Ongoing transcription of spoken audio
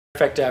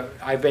fact,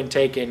 I've been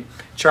taking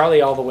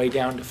Charlie all the way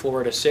down to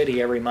Florida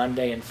City every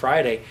Monday and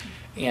Friday,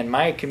 and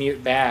my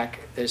commute back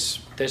this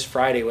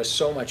Friday was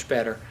so much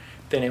better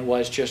than it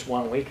was just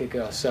 1 week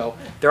ago. So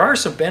there are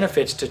some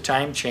benefits to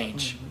time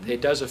change.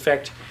 It does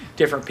affect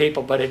different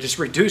people, but it has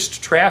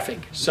reduced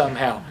traffic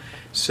somehow.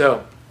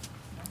 So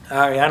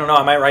I don't know,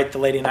 I might write the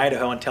lady in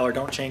Idaho and tell her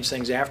don't change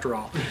things after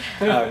all.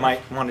 I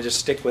might want to just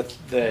stick with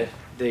the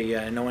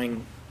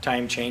annoying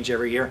time change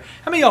every year.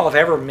 How many of y'all have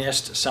ever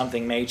missed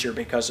something major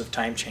because of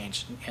time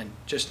change and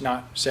just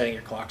not setting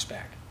your clocks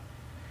back?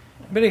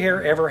 Anybody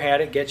here ever had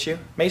it get you?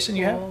 Mason,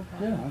 you have?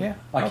 Yeah.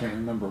 I can't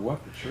remember what,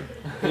 but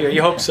sure.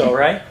 You hope so,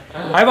 right?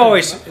 I've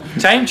always,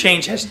 time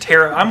change has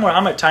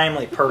I'm a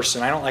timely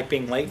person. I don't like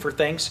being late for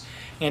things.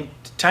 And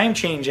time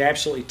change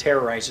absolutely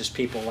terrorizes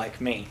people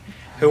like me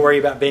who worry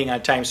about being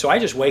on time. So I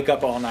just wake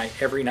up all night,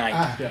 every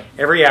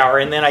hour,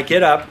 and then I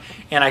get up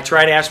and I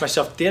try to ask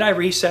myself, did I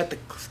reset the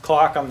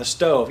clock on the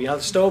stove? You know,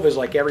 the stove is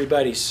like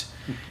everybody's,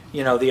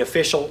 you know, the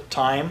official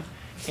time.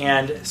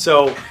 And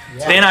so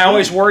then I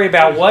always worry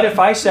about what if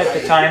I set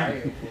the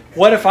time,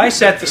 what if I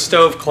set the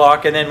stove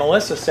clock and then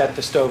Melissa set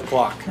the stove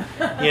clock,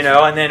 you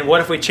know, and then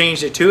what if we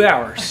changed it 2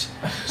 hours?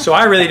 So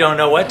I really don't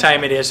know what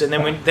time it is. And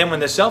then when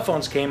the cell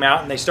phones came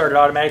out and they started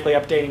automatically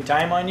updating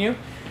time on you,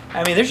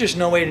 I mean, there's just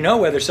no way to know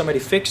whether somebody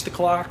fixed the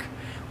clock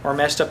or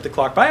messed up the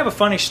clock. But I have a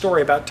funny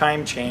story about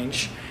time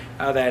change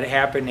that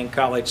happened in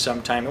college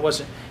sometime. It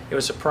was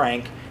a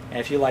prank, and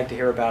if you'd like to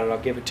hear about it, I'll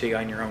give it to you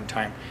on your own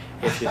time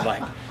if you'd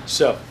like.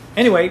 So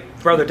anyway,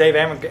 Brother Dave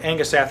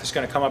Angusath is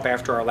going to come up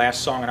after our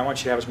last song, and I want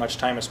you to have as much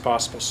time as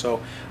possible. So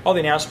all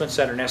the announcements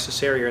that are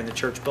necessary are in the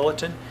church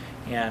bulletin,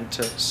 and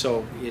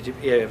so you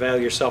avail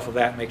yourself of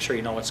that. Make sure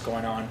you know what's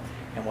going on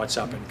and what's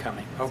up and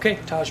coming. Okay,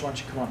 Taj, why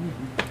don't you come on?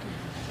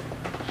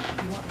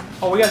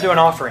 Oh, we got to do an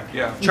offering.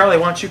 Yeah. Charlie,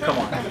 why don't you come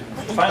on?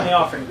 Find the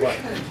offering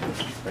button.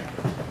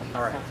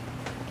 All right.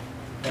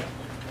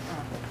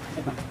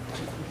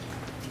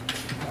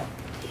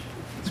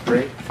 It's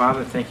great.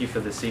 Father, thank you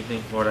for this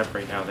evening. Lord, I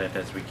pray now that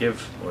as we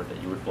give, Lord,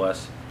 that you would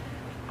bless.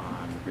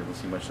 We'll be able to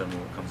see much of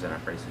what comes in our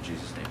praise in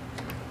Jesus' name.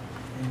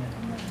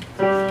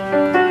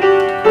 Amen.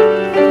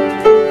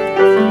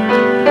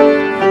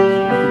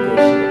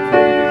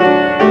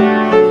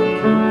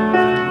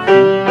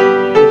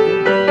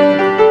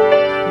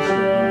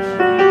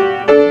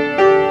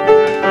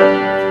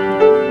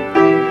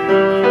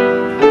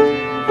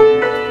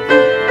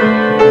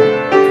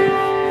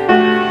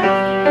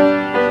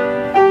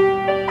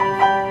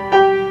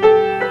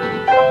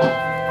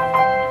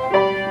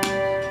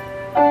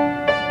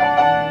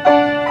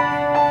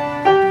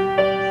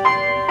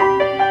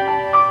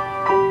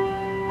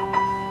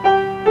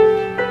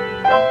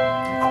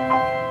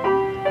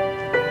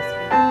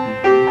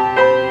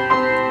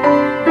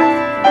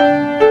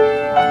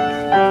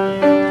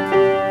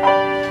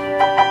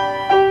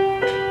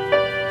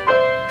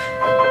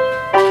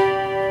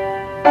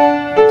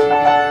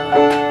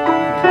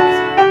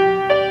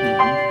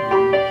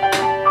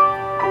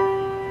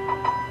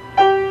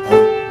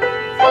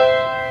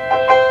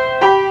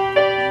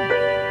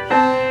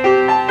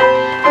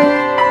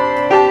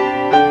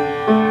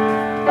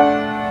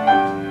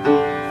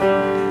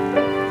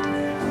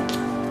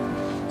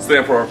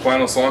 Stand for our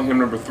final song, hymn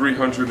number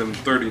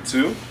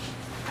 332.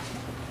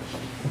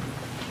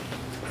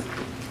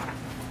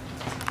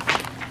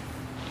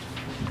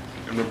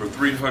 Hymn number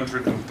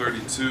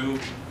 332,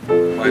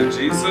 My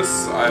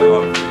Jesus, I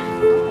Love Thee.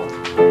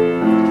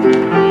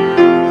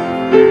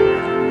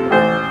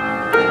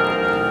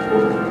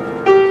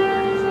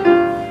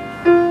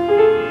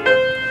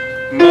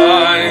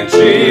 My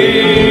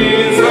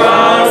Jesus,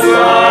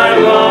 I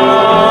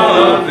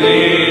love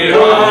Thee,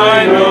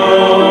 I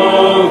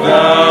know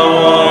Thou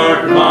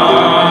art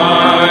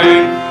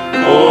mine.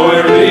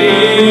 For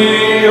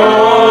Thee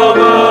all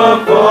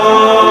the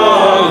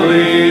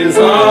follies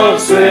of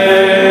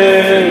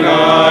sin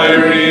I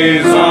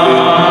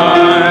resign.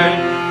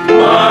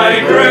 My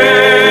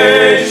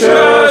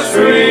gracious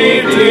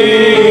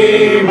Redeemer,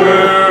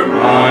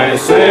 my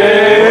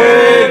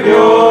Savior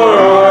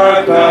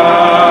art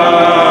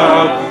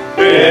Thou.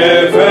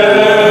 If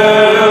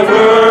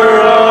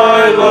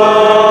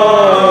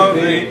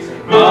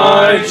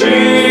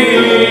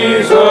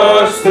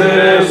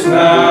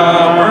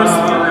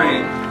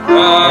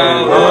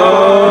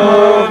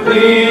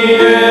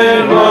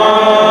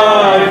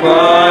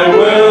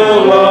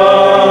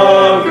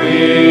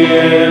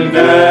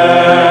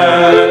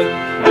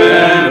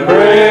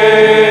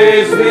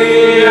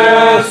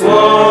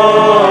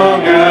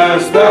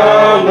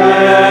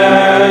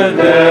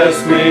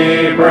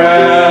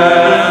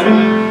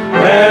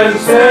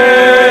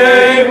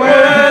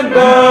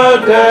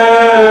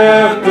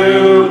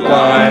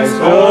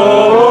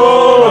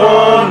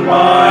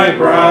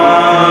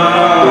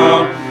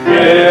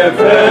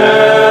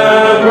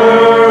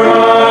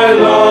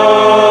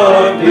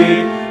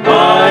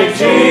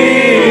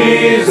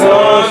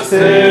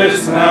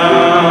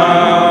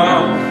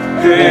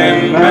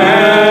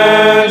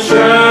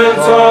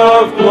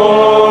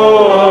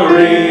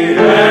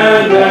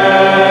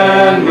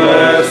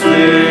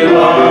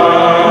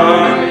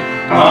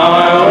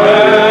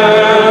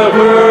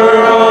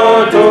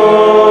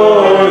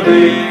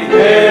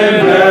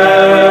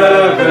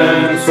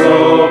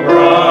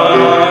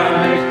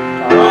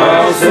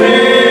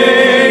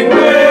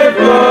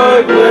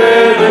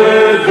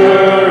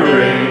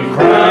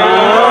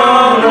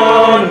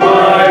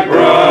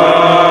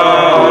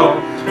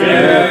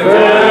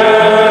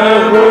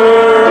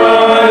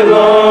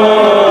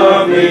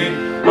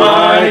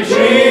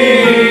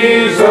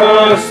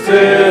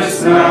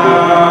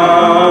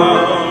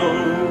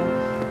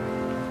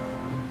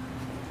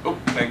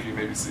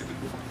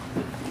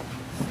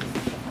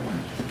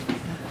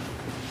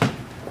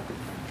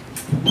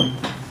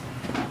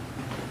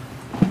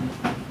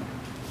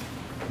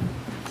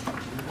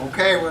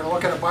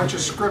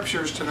bunch of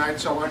scriptures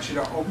tonight, so I want you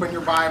to open your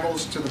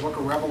Bibles to the book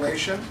of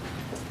Revelation.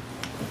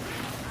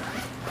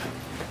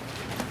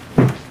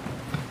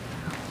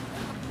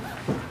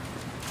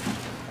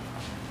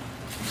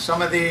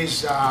 Some of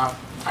these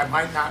I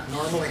might not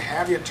normally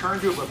have you turn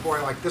to, but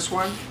boy, like this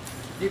one,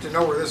 you need to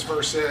know where this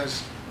verse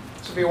is.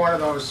 This will be one of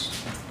those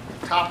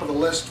top of the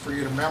list for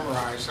you to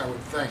memorize, I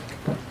would think.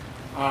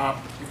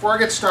 Before I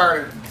get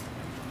started,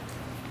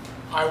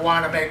 I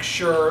want to make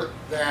sure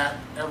that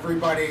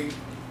everybody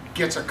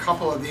gets a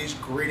couple of these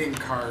greeting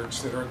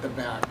cards that are at the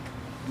back.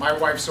 My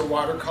wife's a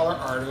watercolor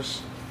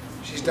artist.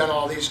 She's done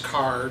all these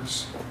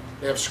cards.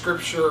 They have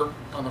scripture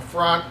on the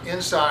front,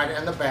 inside,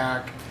 and the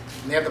back,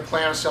 and they have the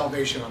plan of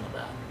salvation on the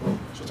back.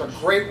 So it's a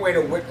great way to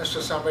witness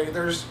to somebody. I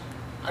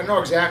don't know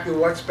exactly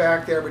what's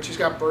back there, but she's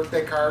got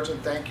birthday cards and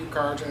thank you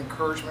cards and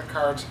encouragement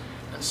cards,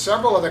 and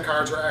several of the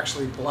cards are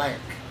actually blank.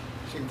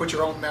 So you can put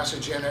your own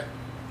message in it,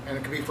 and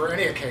it can be for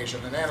any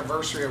occasion, an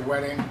anniversary, a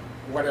wedding,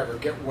 whatever,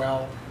 get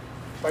well.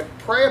 But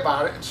pray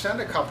about it and send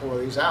a couple of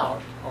these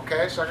out,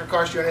 okay? It's not going to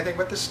cost you anything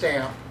but the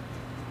stamp.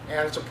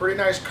 And it's a pretty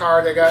nice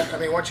card. They got, I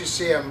mean, once you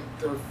see them,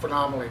 they're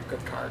phenomenally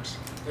good cards.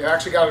 They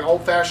actually got an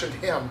old-fashioned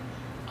hymn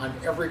on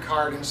every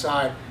card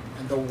inside,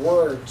 and the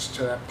words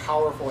to that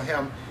powerful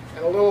hymn,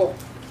 and a little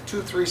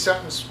 2-3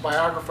 sentence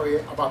biography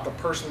about the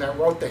person that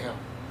wrote the hymn.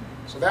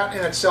 So that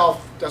in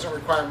itself doesn't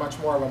require much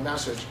more of a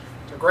message.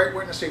 It's a great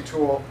witnessing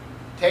tool.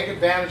 Take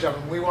advantage of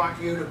them. We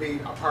want you to be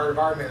a part of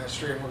our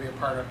ministry, and we'll be a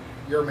part of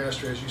your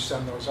ministry as you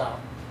send those out.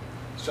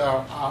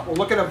 So we'll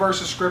look at a verse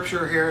of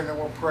scripture here, and then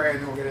we'll pray, and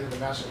then we'll get into the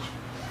message.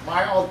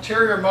 My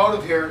ulterior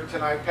motive here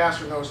tonight,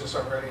 Pastor knows this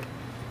already,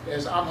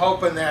 is I'm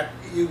hoping that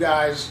you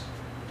guys,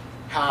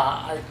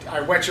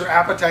 I whet your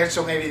appetite,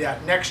 so maybe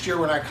that next year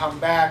when I come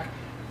back,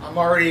 I'm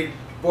already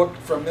booked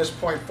from this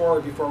point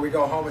forward before we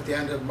go home at the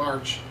end of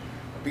March,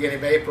 beginning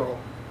of April.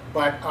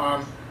 But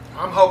I'm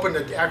hoping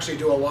to actually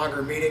do a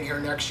longer meeting here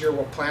next year.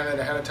 We'll plan it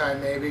ahead of time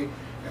maybe.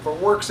 If it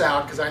works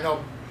out, because I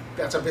know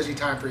that's a busy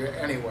time for you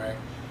anyway.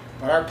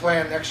 But our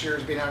plan next year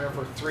is being out here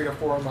for 3 to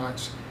 4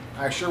 months.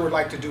 I sure would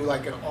like to do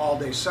like an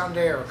all-day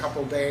Sunday or a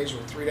couple of days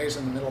or 3 days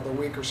in the middle of the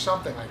week or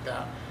something like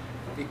that.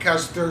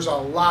 Because there's a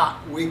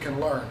lot we can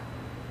learn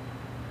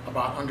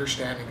about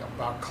understanding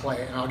about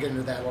clay. And I'll get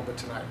into that a little bit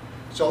tonight.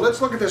 So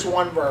let's look at this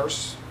one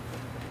verse.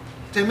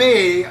 To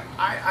me,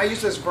 I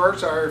use this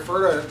verse, I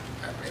refer to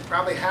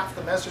probably half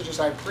the messages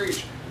I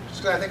preach,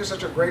 just because I think it's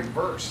such a great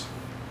verse.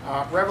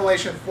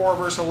 Revelation 4,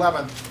 verse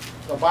 11.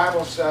 The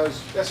Bible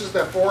says, this is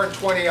the 4 and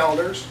 20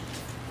 elders.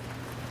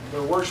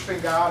 They're worshiping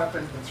God up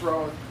in the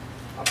throne,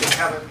 up in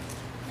heaven.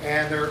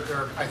 And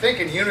they're I think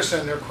in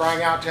unison, they're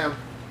crying out to him,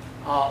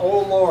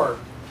 O Lord,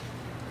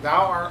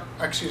 thou art,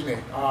 excuse me,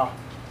 how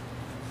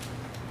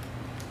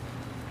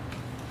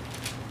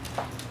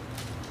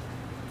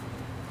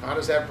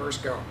does that verse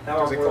go? Thou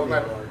art worthy,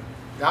 Lord.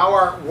 Thou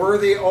art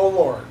worthy, O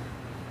Lord,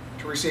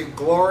 to receive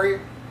glory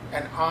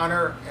and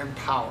honor and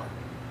power.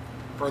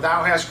 For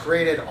thou hast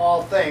created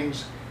all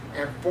things,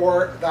 and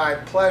for thy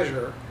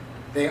pleasure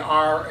they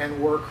are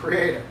and were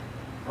created.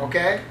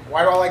 Okay?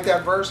 Why do I like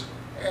that verse?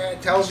 It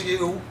tells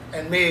you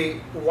and me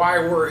why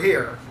we're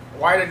here.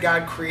 Why did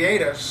God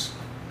create us?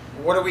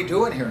 What are we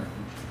doing here?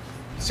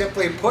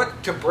 Simply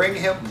put, to bring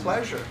him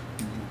pleasure.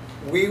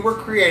 We were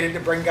created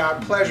to bring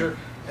God pleasure.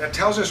 And it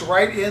tells us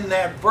right in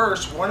that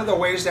verse, one of the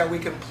ways that we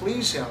can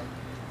please him,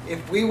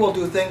 if we will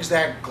do things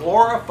that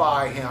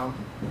glorify him,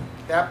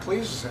 that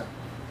pleases him,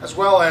 as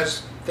well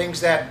as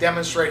things that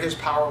demonstrate his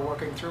power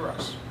working through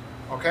us.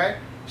 Okay?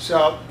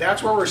 So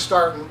that's where we're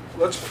starting.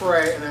 Let's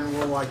pray, and then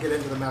we'll get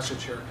into the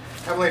message here.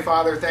 Heavenly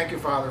Father, thank you,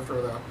 Father,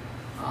 for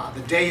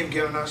the day you've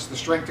given us, the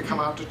strength to come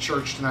out to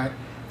church tonight.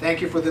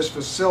 Thank you for this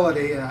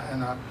facility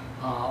and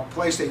a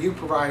place that you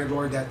provided,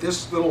 Lord, that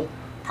this little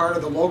part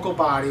of the local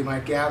body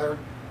might gather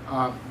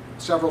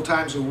several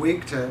times a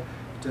week to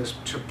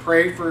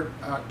pray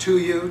to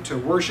you, to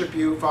worship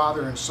you,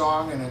 Father, in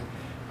song and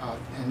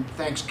in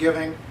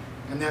thanksgiving.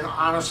 And then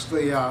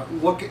honestly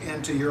look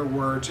into your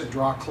words and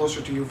draw closer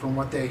to you from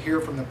what they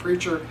hear from the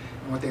preacher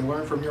and what they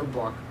learn from your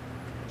book.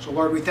 So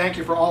Lord, we thank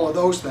you for all of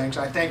those things.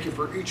 I thank you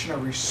for each and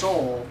every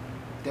soul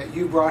that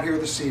you brought here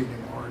this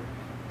evening, Lord.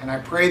 And I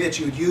pray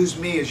that you'd use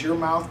me as your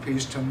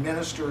mouthpiece to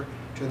minister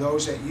to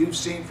those that you've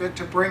seen fit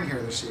to bring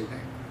here this evening.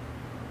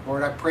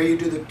 Lord, I pray you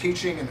do the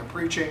teaching and the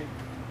preaching,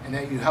 and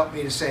that you help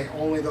me to say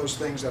only those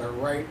things that are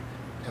right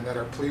and that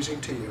are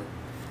pleasing to you.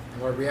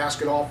 And Lord, we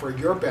ask it all for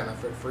your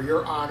benefit, for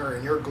your honor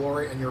and your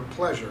glory and your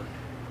pleasure.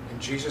 In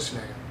Jesus'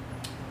 name,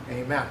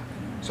 amen.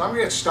 So I'm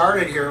going to get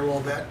started here a little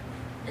bit,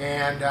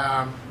 and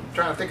I'm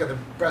trying to think of the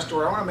best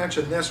order. I want to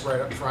mention this right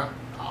up front.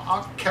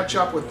 I'll catch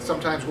up with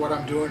sometimes what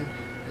I'm doing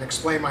and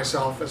explain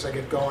myself as I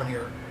get going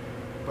here.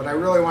 But I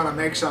really want to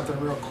make something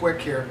real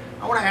quick here.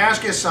 I want to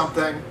ask you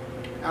something.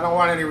 I don't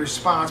want any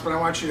response, but I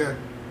want you to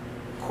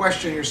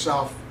question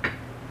yourself.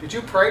 Did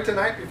you pray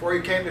tonight before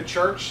you came to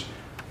church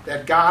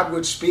that God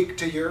would speak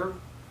to you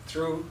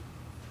through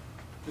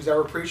who's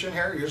ever preaching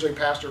here, usually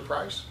Pastor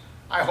Price?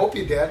 I hope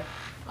you did.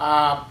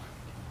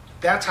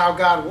 That's how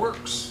God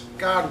works.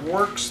 God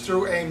works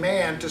through a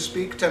man to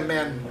speak to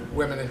men,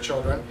 women, and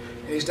children.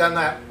 And he's done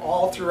that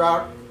all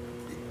throughout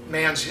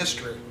man's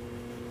history.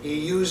 He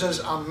uses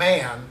a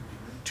man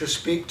to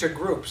speak to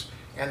groups.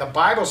 And the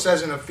Bible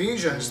says in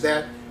Ephesians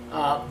that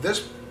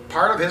this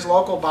part of his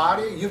local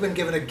body, you've been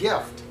given a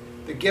gift.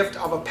 The gift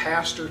of a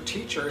pastor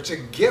teacher. It's a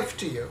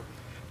gift to you.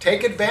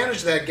 Take advantage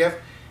of that gift.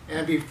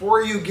 And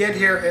before you get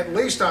here, at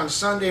least on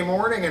Sunday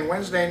morning and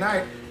Wednesday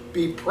night,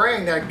 be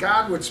praying that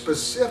God would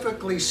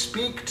specifically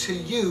speak to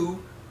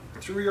you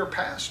through your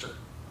pastor,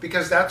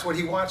 because that's what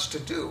he wants to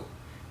do.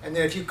 And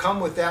then if you come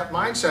with that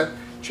mindset,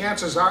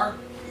 chances are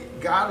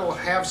God will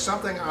have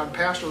something on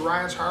Pastor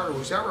Ryan's heart, or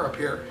who's ever up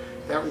here,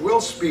 that will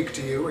speak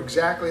to you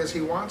exactly as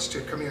he wants to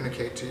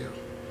communicate to you.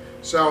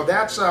 So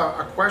that's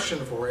a question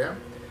for you.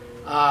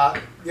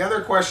 The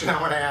other question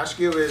I want to ask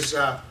you is,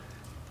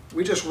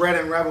 we just read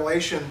in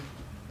Revelation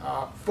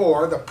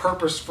 4, the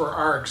purpose for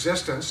our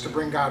existence, to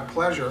bring God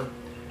pleasure.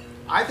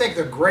 I think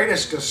the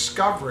greatest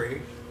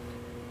discovery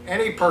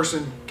any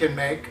person can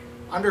make,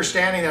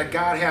 understanding that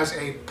God has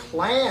a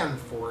plan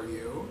for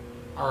you,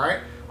 all right?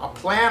 A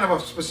plan of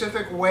a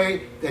specific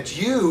way that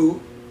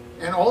you,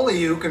 and only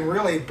you, can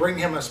really bring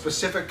him a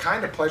specific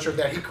kind of pleasure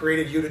that he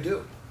created you to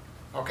do,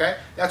 okay?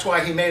 That's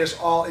why he made us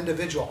all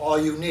individual, all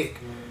unique,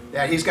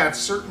 that he's got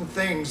certain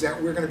things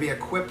that we're going to be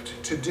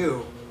equipped to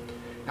do.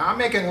 Now, I'm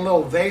making a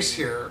little vase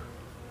here,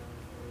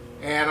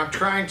 and I'm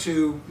trying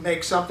to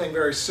make something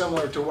very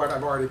similar to what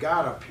I've already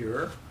got up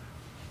here.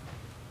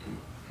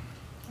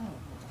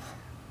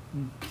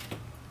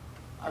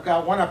 I've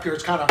got one up here.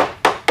 It's kind of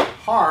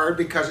hard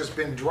because it's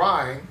been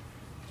drying.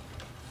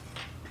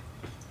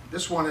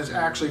 This one is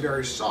actually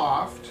very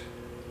soft.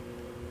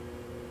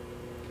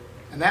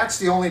 And that's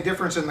the only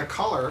difference in the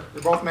color.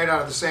 They're both made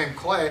out of the same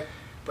clay.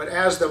 But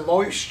as the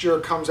moisture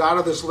comes out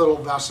of this little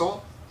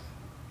vessel,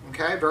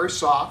 okay, very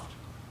soft,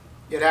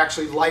 it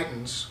actually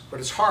lightens,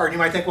 but it's hard. You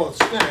might think, well,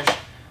 it's finished,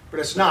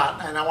 but it's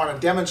not. And I want to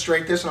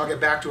demonstrate this, and I'll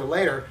get back to it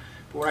later.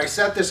 But when I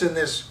set this in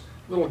this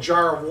little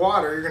jar of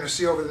water, you're going to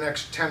see over the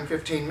next 10,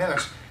 15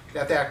 minutes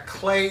that that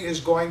clay is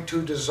going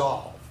to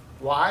dissolve.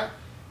 Why?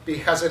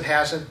 Because it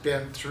hasn't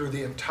been through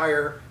the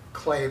entire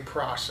clay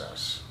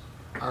process.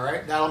 All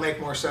right? That'll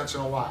make more sense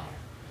in a while.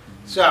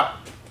 So,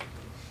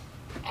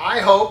 I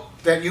hope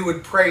that you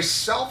would pray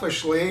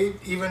selfishly,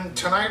 even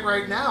tonight,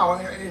 right now,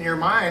 in your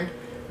mind,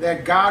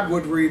 that God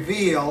would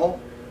reveal,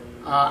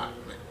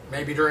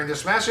 maybe during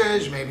this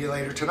message, maybe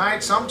later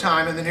tonight,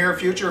 sometime in the near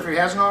future, if he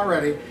hasn't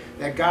already,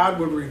 that God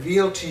would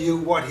reveal to you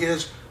what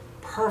his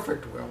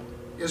perfect will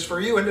is for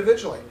you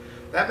individually.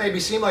 That may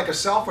seem like a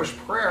selfish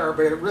prayer,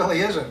 but it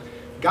really isn't.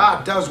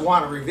 God does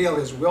want to reveal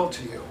his will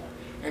to you.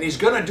 And he's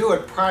going to do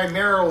it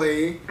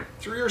primarily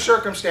through your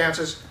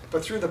circumstances,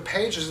 but through the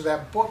pages of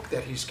that book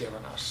that he's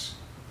given us.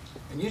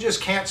 And you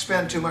just can't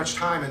spend too much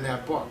time in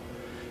that book.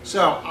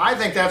 So I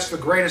think that's the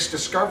greatest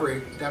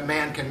discovery that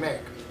man can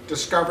make,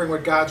 discovering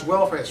what God's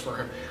will is for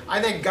him.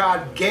 I think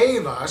God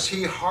gave us,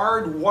 he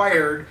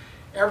hardwired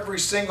every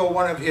single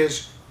one of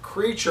his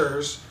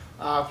creatures,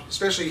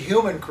 especially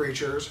human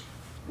creatures,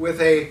 with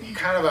a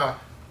kind of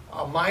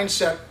a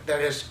mindset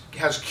that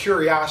has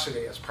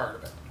curiosity as part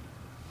of it.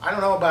 I don't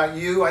know about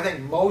you, I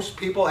think most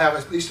people have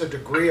at least a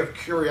degree of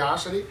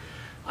curiosity.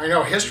 I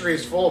know history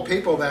is full of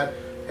people that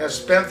have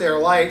spent their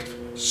life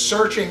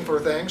searching for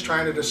things,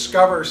 trying to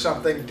discover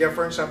something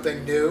different,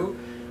 something new.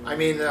 I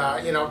mean,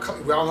 you know,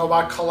 we all know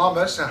about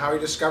Columbus and how he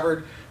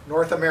discovered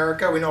North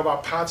America. We know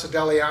about Ponce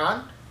de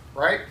Leon,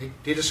 right?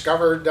 He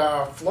discovered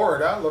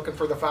Florida, looking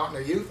for the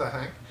Fountain of Youth, I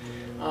think.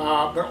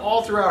 But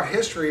all throughout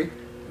history,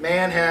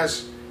 man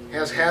has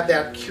had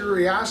that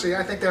curiosity.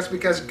 I think that's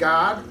because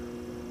God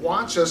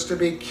wants us to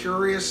be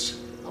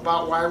curious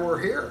about why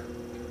we're here.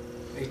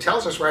 He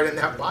tells us right in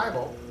that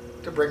Bible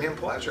to bring him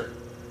pleasure.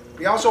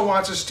 He also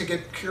wants us to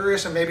get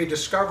curious and maybe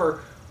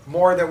discover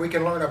more that we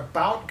can learn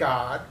about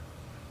God,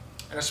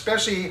 and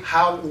especially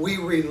how we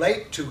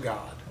relate to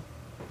God.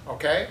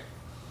 Okay?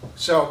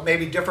 So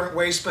maybe different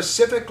ways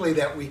specifically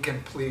that we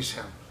can please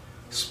him.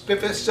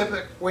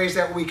 Specific ways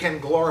that we can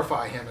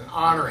glorify him and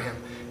honor him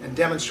and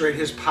demonstrate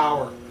his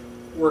power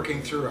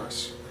working through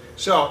us.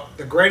 So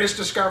the greatest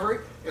discovery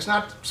is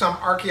not some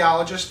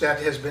archaeologist that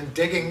has been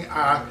digging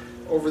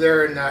over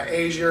there in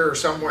Asia or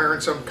somewhere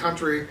in some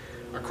country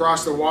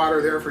across the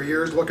water there for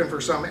years looking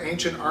for some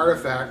ancient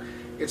artifact.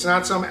 It's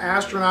not some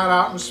astronaut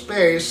out in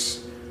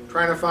space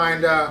trying to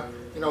find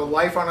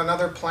life on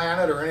another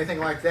planet or anything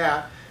like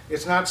that.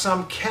 It's not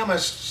some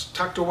chemist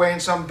tucked away in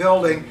some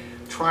building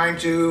trying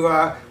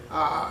to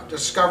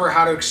discover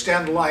how to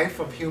extend life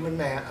of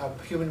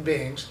human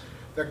beings.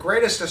 The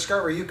greatest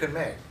discovery you can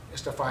make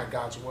is to find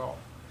God's will.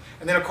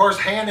 And then, of course,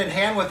 hand in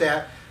hand with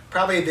that,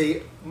 probably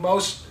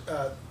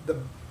the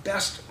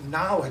best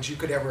knowledge you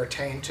could ever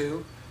attain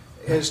to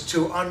is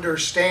to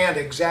understand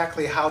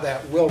exactly how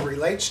that will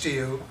relates to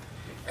you.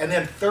 And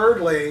then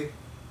thirdly,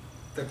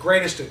 the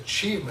greatest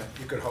achievement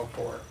you could hope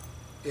for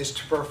is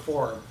to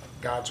perform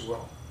God's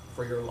will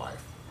for your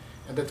life.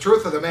 And the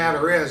truth of the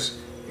matter is,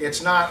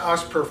 it's not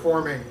us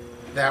performing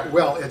that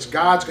will, it's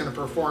God's going to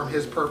perform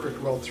his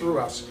perfect will through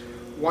us.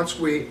 once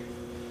we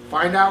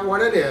find out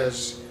what it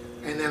is,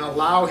 and then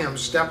allow Him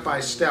step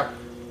by step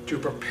to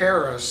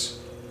prepare us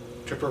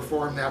to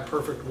perform that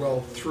perfect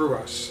will through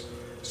us.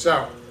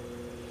 So,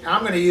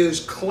 I'm going to use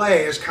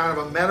clay as kind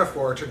of a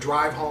metaphor to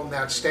drive home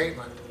that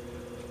statement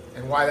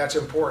and why that's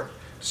important.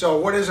 So,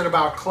 what is it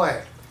about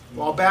clay?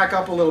 Well, I'll back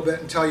up a little bit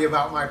and tell you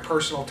about my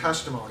personal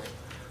testimony,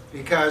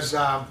 because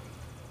I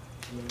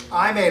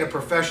made a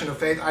profession of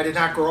faith. I did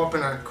not grow up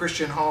in a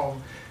Christian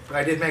home, but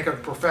I did make a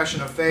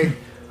profession of faith.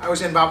 I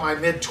was in about my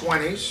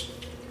mid-20s,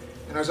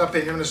 and I was up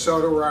in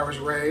Minnesota where I was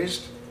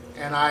raised,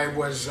 and I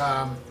was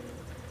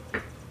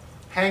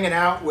hanging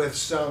out with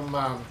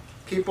some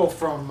people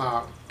from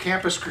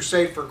Campus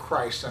Crusade for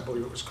Christ, I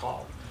believe it was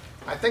called.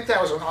 I think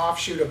that was an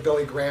offshoot of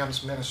Billy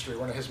Graham's ministry,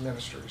 one of his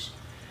ministries.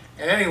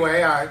 And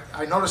anyway,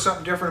 I noticed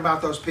something different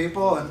about those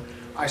people, and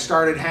I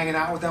started hanging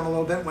out with them a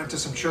little bit, went to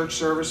some church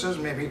services,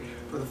 maybe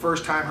for the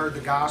first time heard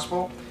the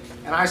gospel.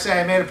 And I say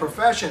I made a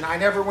profession. I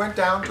never went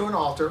down to an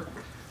altar.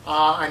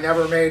 I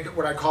never made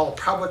what I call a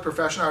public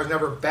profession. I was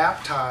never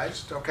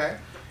baptized, okay?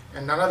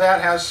 And none of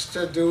that has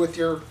to do with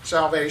your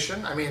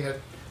salvation. I mean,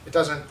 it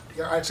doesn't,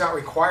 it's not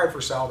required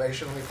for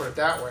salvation, let me put it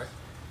that way.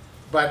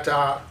 But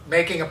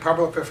making a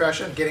public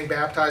profession, getting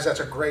baptized, that's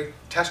a great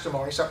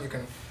testimony, something you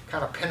can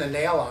kind of pin a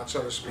nail on,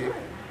 so to speak,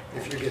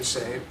 if you get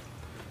saved.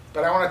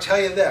 But I want to tell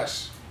you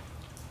this.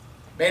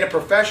 Made a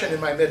profession in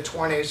my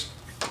mid-20s.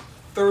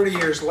 30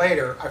 years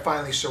later, I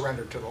finally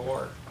surrendered to the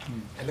Lord.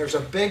 And there's a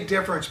big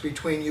difference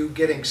between you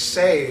getting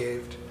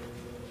saved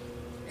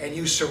and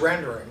you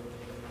surrendering.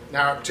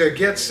 Now, to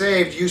get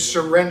saved, you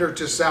surrender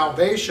to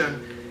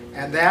salvation,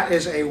 and that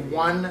is a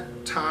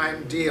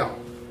one-time deal.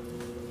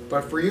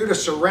 But for you to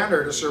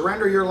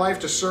surrender your life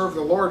to serve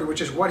the Lord,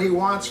 which is what He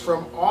wants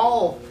from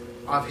all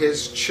of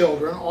His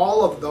children,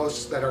 all of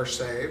those that are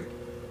saved,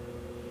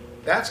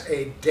 that's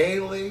a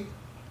daily,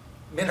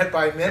 minute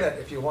by minute,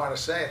 if you want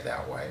to say it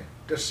that way,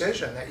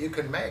 decision that you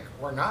can make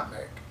or not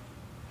make.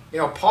 You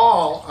know,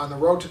 Paul, on the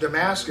road to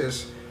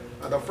Damascus,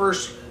 the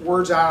first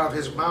words out of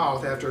his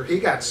mouth after he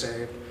got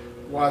saved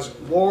was,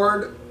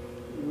 "Lord,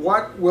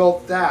 what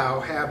wilt thou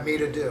have me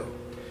to do?"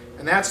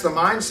 And that's the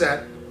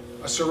mindset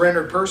a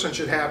surrendered person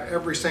should have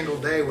every single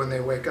day when they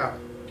wake up.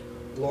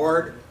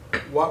 Lord,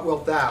 what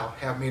wilt thou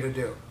have me to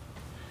do?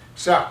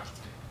 So,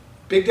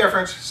 big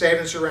difference, saved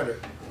and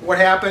surrendered. What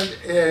happened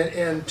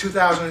in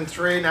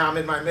 2003, now I'm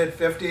in my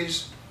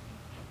mid-50s.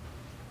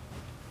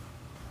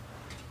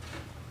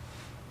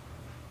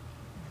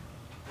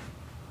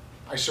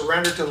 I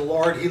surrendered to the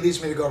Lord. He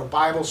leads me to go to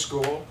Bible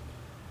school.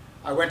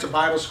 I went to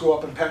Bible school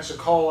up in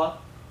Pensacola.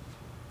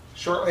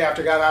 Shortly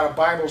after I got out of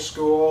Bible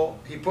school,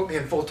 he put me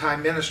in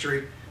full-time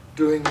ministry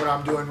doing what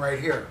I'm doing right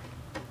here,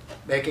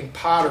 making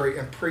pottery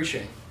and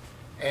preaching.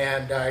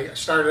 And I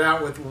started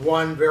out with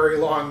one very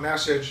long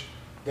message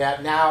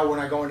that now when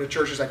I go into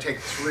churches, I take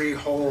 3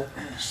 whole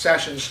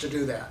sessions to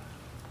do that.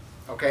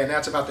 Okay, and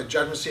that's about the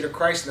judgment seat of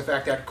Christ and the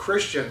fact that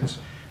Christians,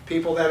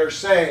 people that are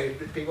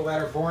saved, people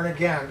that are born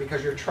again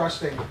because you're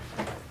trusting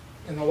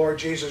in the Lord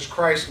Jesus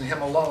Christ and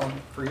Him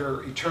alone for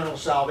your eternal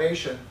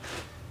salvation,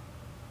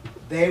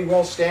 they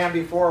will stand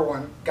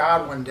before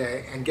God one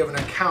day and give an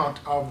account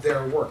of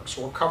their works.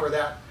 We'll cover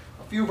that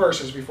a few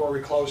verses before we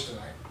close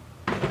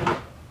tonight.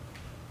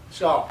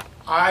 So,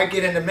 I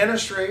get into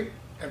ministry,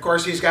 and of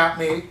course He's got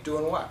me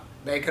doing what?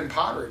 Making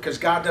pottery, because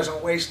God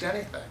doesn't waste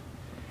anything.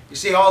 You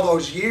see, all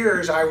those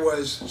years I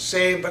was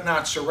saved but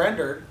not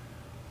surrendered,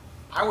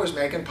 I was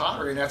making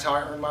pottery, and that's how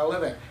I earned my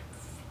living.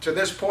 To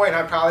this point,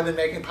 I've probably been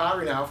making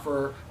pottery now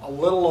for a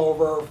little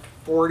over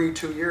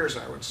 42 years,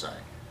 I would say.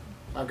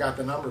 I've got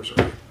the numbers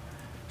right.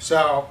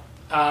 So,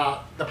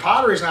 the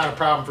pottery is not a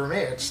problem for me,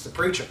 it's the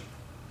preaching,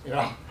 you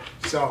know.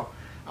 So,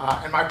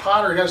 and my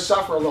pottery does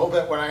suffer a little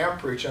bit when I am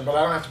preaching, but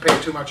I don't have to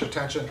pay too much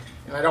attention,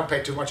 and I don't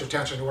pay too much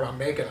attention to what I'm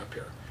making up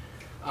here.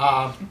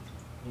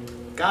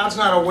 God's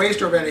not a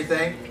waster of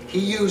anything. He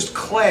used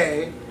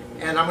clay,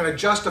 and I'm going to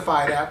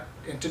justify that.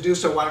 And to do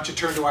so, why don't you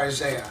turn to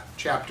Isaiah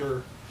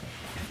chapter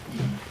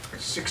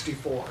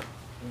 64.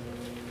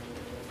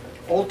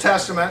 Old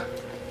Testament,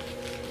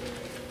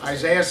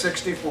 Isaiah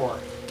 64.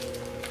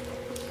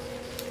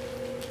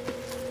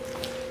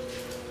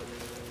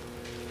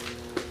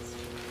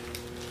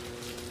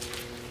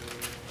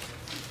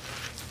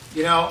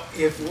 You know,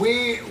 if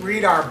we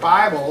read our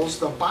Bibles,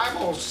 the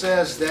Bible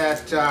says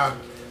that, I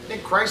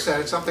think Christ said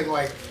it, something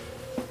like,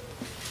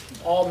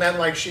 all men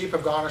like sheep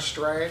have gone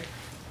astray.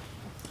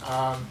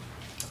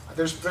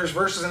 There's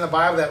verses in the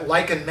Bible that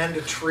liken men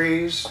to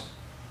trees.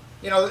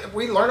 You know, if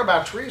we learn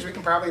about trees, we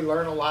can probably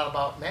learn a lot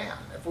about man.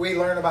 If we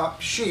learn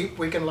about sheep,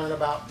 we can learn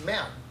about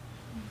men.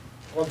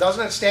 Well,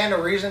 doesn't it stand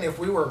to reason if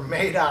we were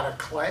made out of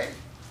clay,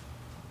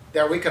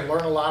 that we can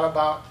learn a lot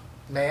about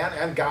man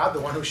and God, the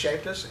one who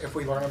shaped us, if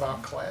we learn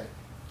about clay?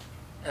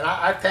 And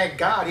I thank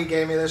God He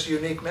gave me this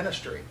unique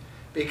ministry,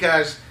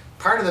 because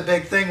part of the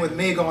big thing with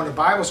me going to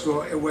Bible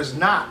school, it was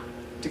not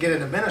to get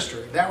into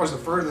ministry. That was the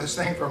furthest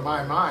thing from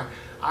my mind.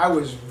 I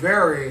was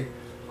very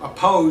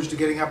opposed to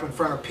getting up in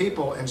front of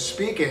people and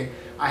speaking.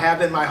 I have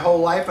been my whole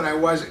life, and I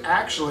was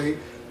actually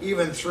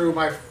even through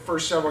my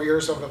first several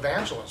years of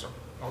evangelism,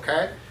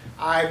 okay?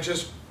 I've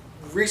just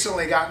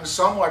recently gotten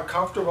somewhat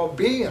comfortable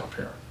being up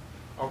here,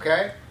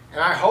 okay? And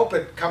I hope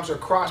it comes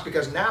across,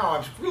 because now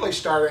I'm really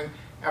starting,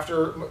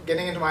 after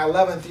getting into my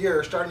 11th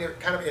year, starting to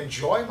kind of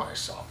enjoy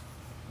myself.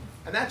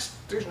 And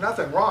there's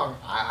nothing wrong.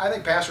 I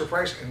think Pastor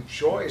Price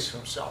enjoys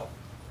himself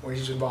when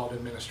he's involved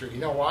in ministry. You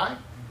know why?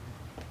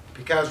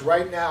 Because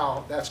right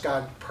now, that's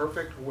God's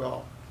perfect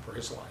will for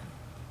his life.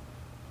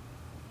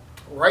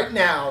 Right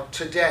now,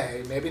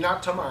 today, maybe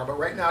not tomorrow, but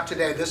right now,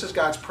 today, this is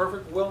God's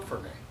perfect will for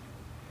me.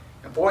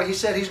 And boy, he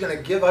said he's going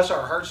to give us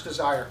our heart's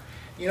desire.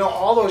 You know,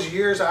 all those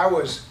years I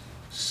was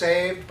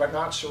saved but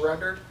not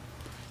surrendered,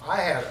 I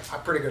had a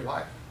pretty good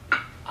life.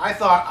 I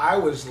thought I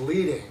was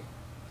leading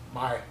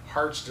my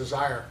heart's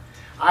desire.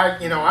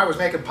 I was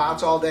making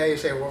pots all day. You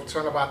say, well, what's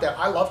about that?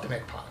 I love to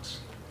make pots,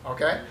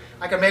 okay?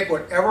 I can make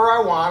whatever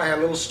I want. I had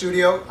a little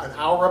studio an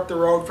hour up the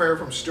road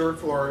from Stuart,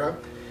 Florida.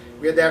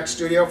 We had that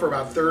studio for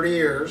about 30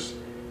 years,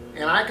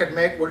 and I could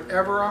make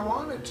whatever I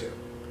wanted to.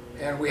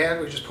 And we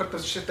just put the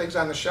things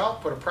on the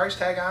shelf, put a price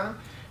tag on them.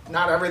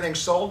 Not everything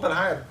sold, but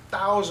I had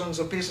thousands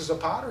of pieces of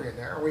pottery in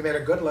there. We made a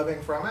good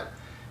living from it.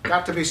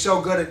 Got to be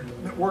so good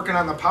at working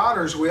on the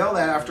potter's wheel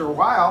that after a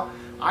while,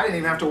 I didn't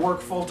even have to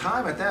work full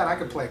time at that. I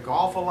could play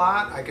golf a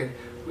lot.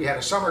 We had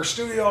a summer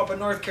studio up in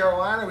North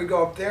Carolina. We'd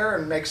go up there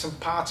and make some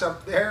pots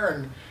up there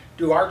and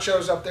do art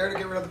shows up there to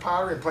get rid of the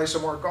pottery and play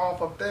some more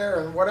golf up there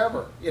and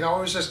whatever. You know,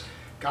 it was just,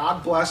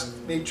 God blessed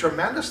me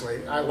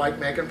tremendously. I like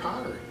making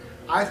pottery.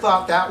 I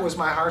thought that was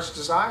my heart's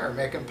desire,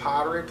 making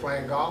pottery,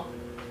 playing golf.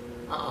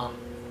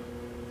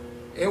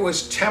 It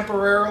was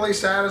temporarily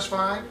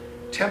satisfying,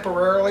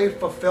 temporarily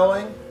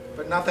fulfilling,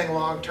 but nothing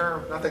long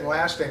term, nothing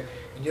lasting.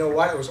 And you know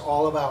what? It was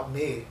all about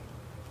me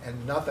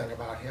and nothing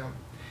about him.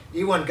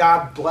 Even when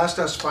God blessed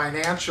us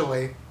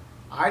financially,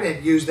 I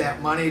didn't use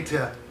that money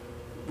to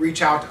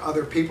reach out to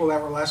other people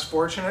that were less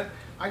fortunate.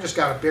 I just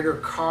got a bigger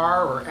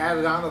car or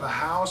added on to the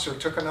house or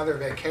took another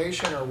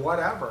vacation or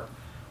whatever.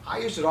 I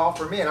used it all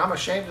for me, and I'm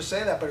ashamed to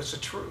say that, but it's the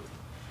truth.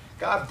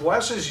 God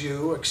blesses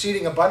you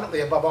exceeding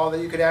abundantly above all that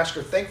you could ask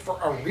or think for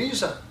a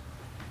reason.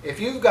 If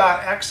you've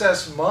got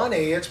excess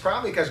money, it's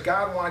probably because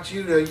God wants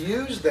you to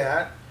use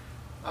that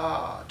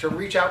to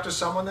reach out to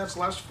someone that's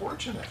less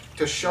fortunate,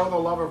 to show the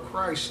love of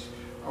Christ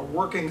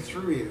working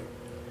through you.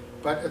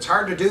 But it's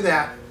hard to do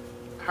that,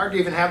 hard to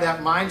even have that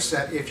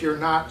mindset if you're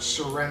not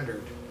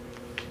surrendered.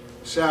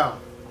 So,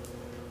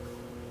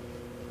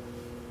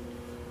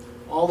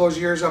 all those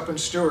years up in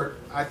Stuart,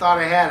 I thought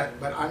I had it,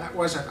 but I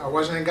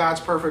wasn't in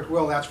God's perfect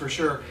will, that's for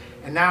sure.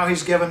 And now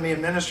he's given me a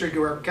ministry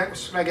where,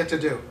 what I get to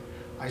do?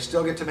 I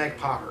still get to make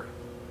pottery.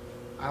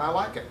 And I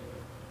like it.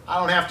 I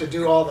don't have to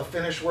do all the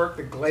finish work,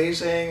 the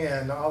glazing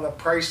and all the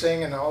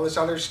pricing and all this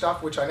other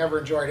stuff, which I never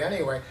enjoyed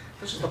anyway.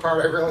 This is the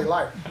part I really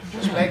like.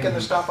 Just making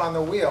the stuff on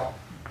the wheel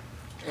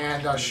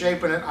and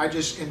shaping it. I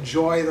just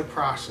enjoy the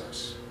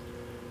process.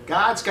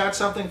 God's got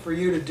something for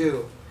you to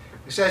do.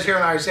 It says here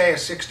in Isaiah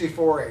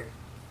 64:8.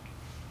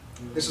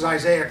 This is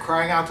Isaiah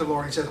crying out to the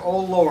Lord. He says, O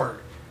Lord,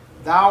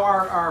 thou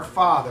art our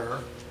Father,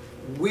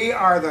 we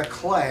are the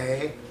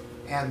clay,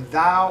 and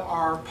thou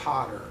our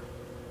potter.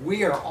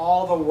 We are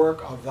all the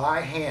work of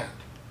thy hand.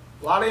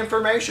 A lot of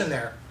information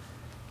there.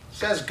 It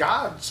says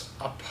God's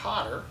a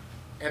potter,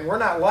 and we're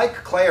not like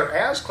clay or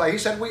as clay. He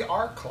said we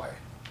are clay.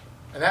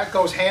 And that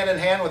goes hand in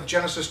hand with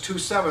Genesis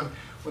 2:7,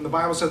 when the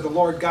Bible says the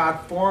Lord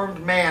God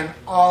formed man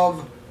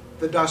of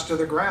the dust of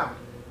the ground.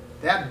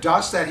 That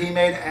dust that he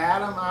made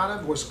Adam out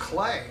of was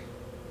clay.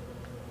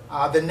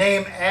 The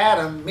name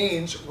Adam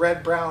means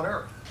red-brown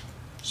earth.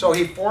 So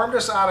he formed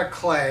us out of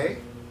clay.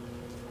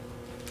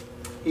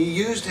 He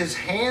used his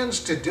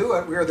hands to do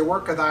it. We are the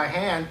work of thy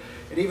hand.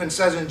 It even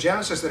says in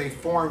Genesis that he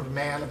formed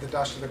man of the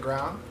dust of the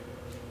ground.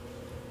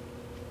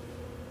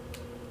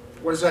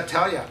 What does that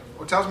tell you?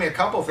 Well, it tells me a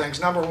couple things.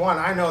 Number one,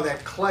 I know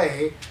that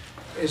clay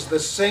is the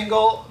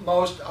single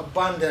most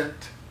abundant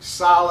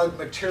solid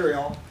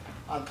material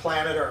on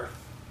planet Earth.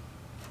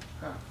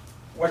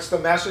 What's the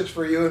message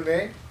for you and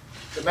me?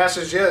 The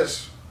message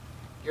is,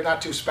 you're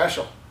not too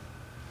special.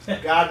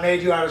 God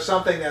made you out of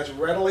something that's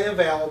readily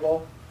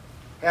available,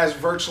 has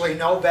virtually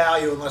no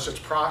value unless it's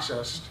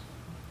processed,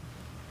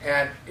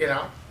 and, you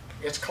know,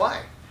 it's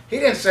clay. He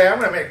didn't say, I'm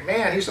going to make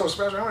man, he's so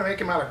special, I'm going to make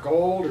him out of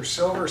gold or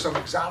silver or some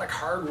exotic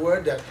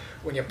hardwood that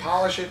when you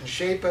polish it and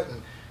shape it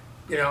and,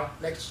 you know,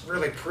 makes it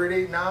really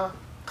pretty. No,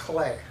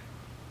 clay.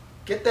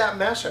 Get that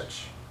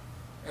message.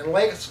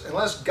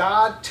 Unless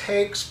God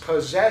takes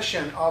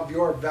possession of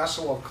your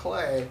vessel of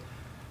clay,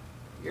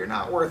 you're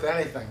not worth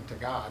anything to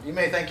God. You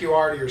may think you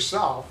are to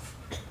yourself,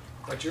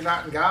 but you're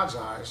not in God's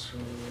eyes.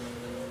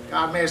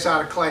 God made us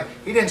out of clay.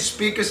 He didn't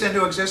speak us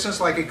into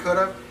existence like he could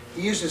have.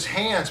 He used his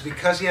hands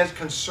because he has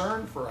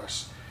concern for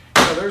us.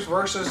 You know, there's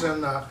verses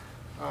in the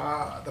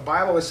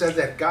Bible that says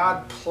that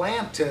God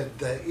planted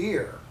the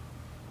ear.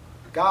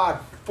 God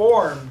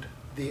formed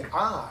the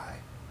eye.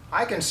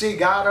 I can see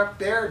God up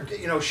there,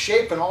 you know,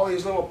 shaping all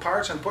these little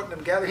parts and putting them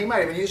together. He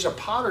might even use a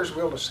potter's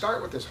wheel to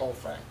start with this whole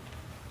thing.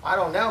 I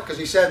don't know, because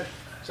he said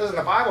It says in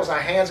the Bible,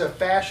 thy hands have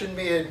fashioned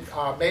me and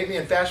made me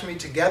and fashioned me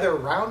together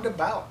round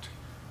about.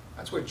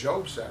 That's what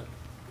Job said.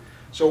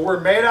 So we're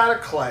made out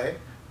of clay.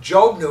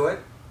 Job knew it.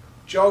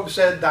 Job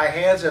said, thy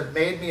hands have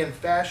made me and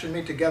fashioned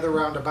me together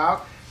round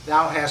about.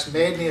 Thou hast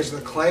made me as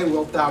the clay.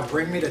 Wilt thou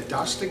bring me to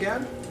dust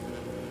again?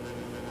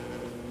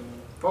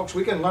 Folks,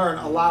 we can learn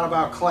a lot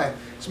about clay.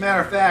 As a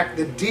matter of fact,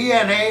 the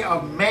DNA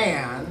of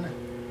man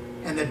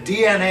and the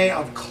DNA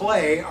of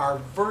clay are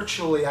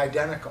virtually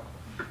identical.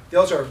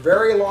 Those are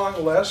very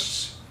long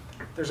lists.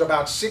 There's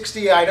about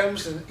 60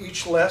 items in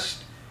each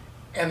list,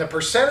 and the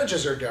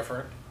percentages are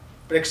different,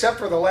 but except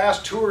for the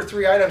last 2 or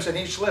 3 items in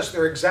each list,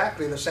 they're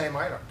exactly the same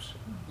items.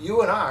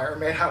 You and I are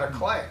made out of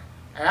clay.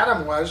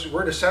 Adam was,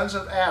 we're descendants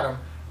of Adam,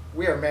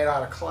 we are made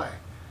out of clay.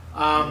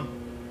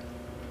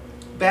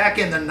 Back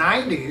in the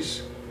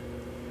 90s,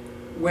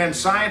 when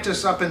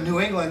scientists up in New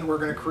England were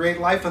going to create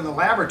life in the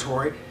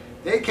laboratory,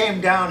 they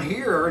came down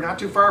here, not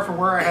too far from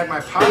where I had my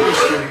pottery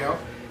studio.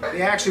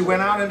 They actually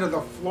went out into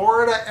the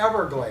Florida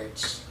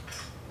Everglades.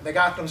 They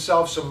got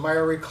themselves some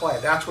miry clay.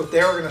 That's what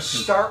they were going to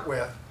start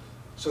with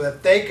so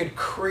that they could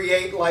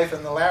create life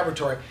in the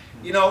laboratory.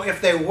 You know,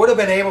 if they would have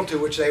been able to,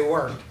 which they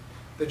weren't,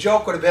 the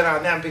joke would have been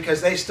on them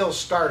because they still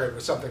started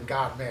with something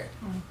God made.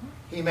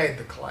 He made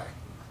the clay.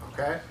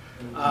 Okay?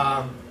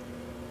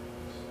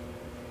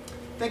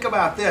 Think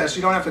about this.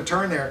 You don't have to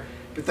turn there.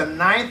 But the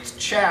 9th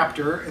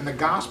chapter in the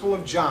Gospel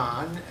of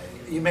John,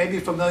 you may be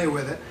familiar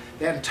with it,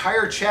 that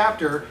entire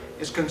chapter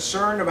is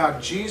concerned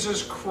about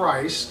Jesus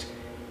Christ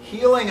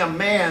healing a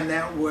man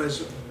that was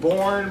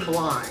born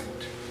blind.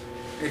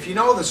 If you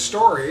know the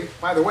story,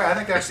 by the way, I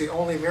think that's the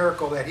only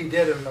miracle that he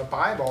did in the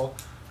Bible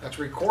that's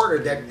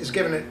recorded that is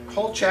given a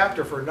whole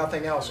chapter for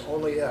nothing else,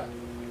 only it.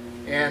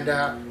 And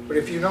but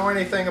if you know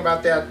anything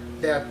about that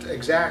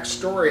exact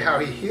story, how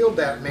he healed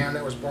that man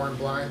that was born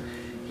blind,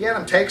 he had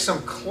him take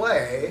some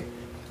clay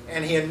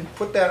and he had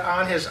put that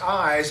on his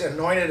eyes,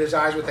 anointed his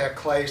eyes with that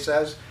clay,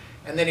 says,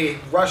 and then he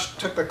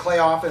took the clay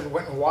off and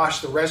went and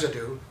washed the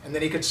residue, and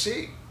then he could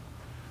see.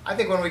 I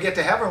think when we get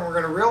to heaven, we're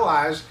going to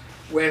realize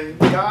when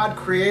God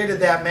created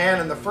that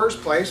man in the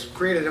first place,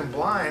 created him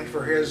blind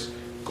for his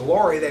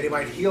glory, that he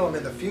might heal him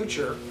in the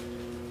future,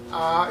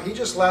 he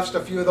just left a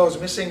few of those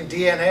missing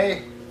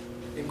DNA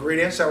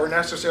ingredients that were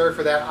necessary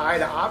for that eye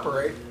to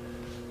operate.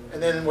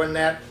 And then when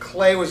that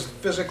clay was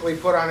physically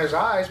put on his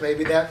eyes,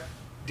 maybe that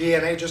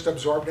DNA just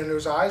absorbed into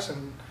his eyes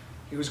and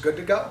he was good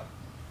to go.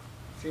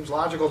 Seems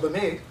logical to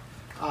me.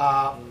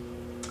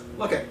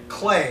 Look at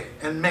clay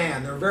and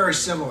man. They're very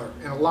similar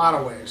in a lot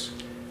of ways.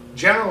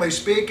 Generally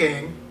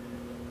speaking,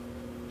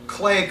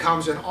 clay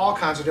comes in all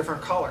kinds of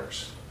different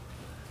colors.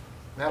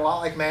 Isn't that a lot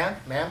like man?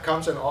 Man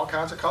comes in all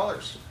kinds of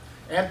colors.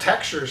 And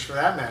textures, for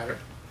that matter.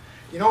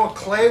 You know,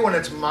 clay, when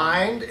it's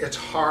mined, it's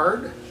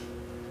hard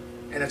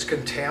and it's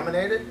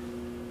contaminated.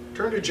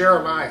 Turn to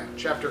Jeremiah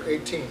chapter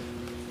 18.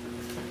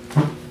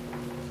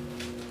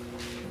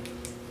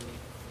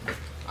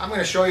 I'm going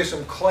to show you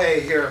some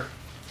clay here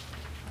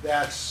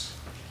that's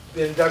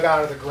been dug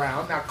out of the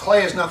ground. Now,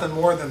 clay is nothing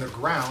more than the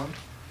ground.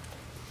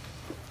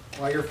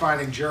 While you're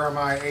finding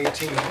Jeremiah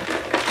 18.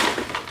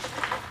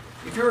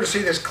 If you were to see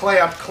this clay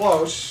up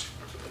close,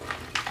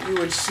 you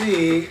would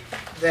see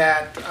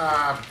that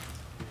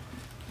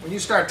when you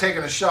start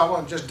taking a shovel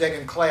and just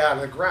digging clay out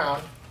of the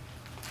ground,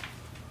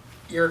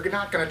 you're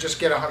not going to just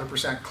get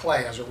 100%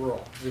 clay as a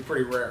rule. It'll be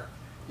pretty rare.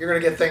 You're going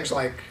to get things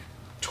like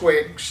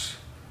twigs,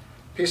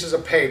 pieces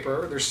of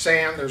paper, there's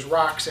sand, there's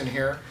rocks in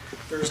here,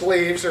 there's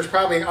leaves, there's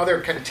probably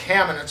other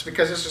contaminants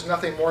because this is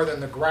nothing more than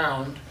the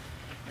ground.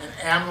 And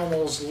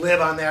animals live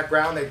on that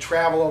ground, they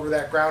travel over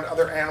that ground,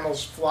 other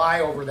animals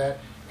fly over that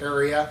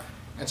area,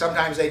 and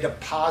sometimes they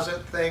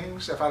deposit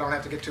things, if I don't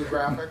have to get too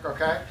graphic,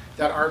 okay,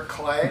 that aren't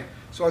clay.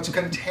 So it's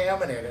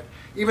contaminated.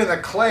 Even the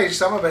clay,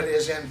 some of it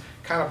is in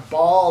kind of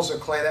balls of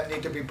clay that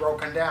need to be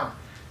broken down.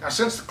 Now,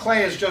 since the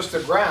clay is just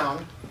the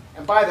ground,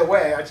 and by the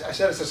way, I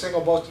said it's a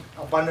single most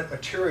abundant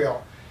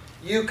material,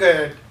 you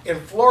could, in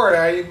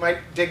Florida, you might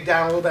dig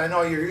down a little bit. I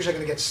know you're usually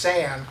going to get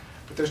sand,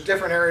 but there's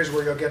different areas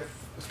where you'll get,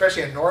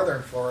 especially in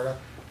northern Florida,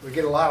 we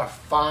get a lot of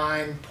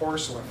fine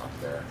porcelain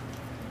up there.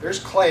 There's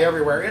clay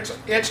everywhere.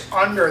 It's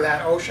under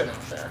that ocean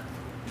up there.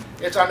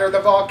 It's under the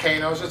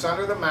volcanoes. It's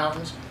under the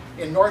mountains.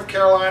 In North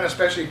Carolina,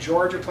 especially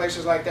Georgia,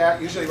 places like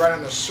that, usually right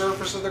on the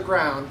surface of the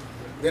ground,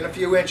 within a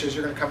few inches,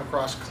 you're going to come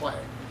across clay.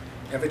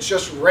 And if it's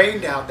just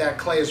rained out, that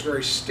clay is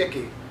very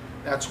sticky.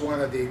 That's one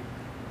of the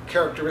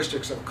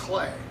characteristics of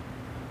clay.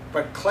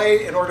 But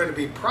clay, in order to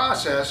be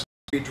processed,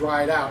 be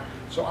dried out.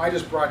 So I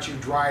just brought you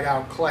dried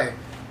out clay.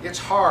 It's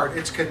hard.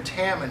 It's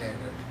contaminated.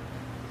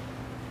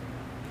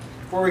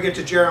 Before we get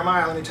to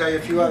Jeremiah, let me tell you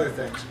a few other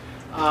things.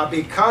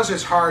 Because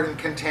it's hard and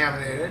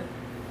contaminated,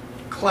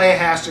 clay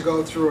has to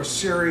go through a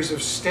series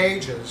of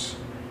stages.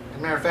 As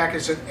a matter of fact,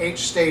 it's an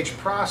 8-stage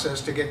process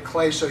to get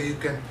clay so you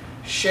can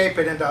shape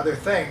it into other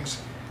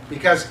things.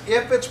 Because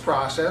if it's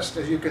processed,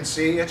 as you can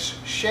see, it's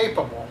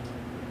shapeable.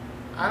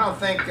 I don't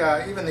think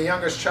even the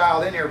youngest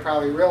child in here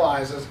probably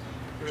realizes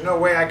there's no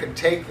way I could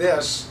take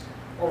this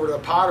over to the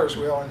potter's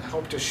wheel and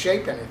hope to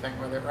shape anything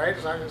with it, right?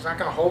 It's not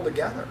going to hold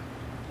together.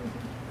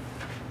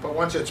 But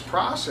once it's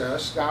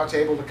processed, now it's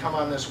able to come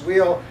on this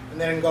wheel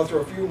and then go through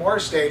a few more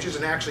stages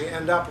and actually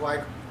end up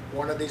like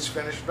one of these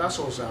finished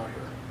vessels out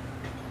here.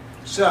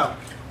 So,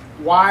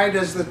 why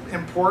is it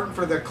important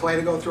for the clay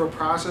to go through a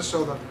process?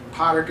 So the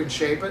potter can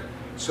shape it,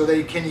 so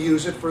they can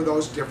use it for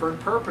those different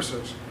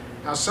purposes.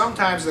 Now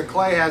sometimes the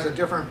clay has a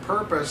different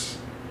purpose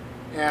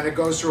and it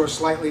goes through a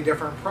slightly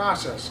different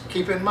process.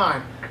 Keep in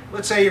mind,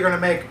 let's say you're going to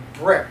make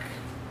brick,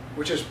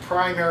 which is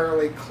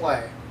primarily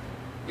clay.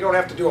 You don't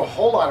have to do a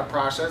whole lot of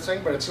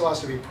processing, but it still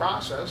has to be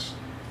processed,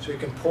 so you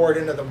can pour it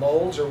into the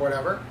molds or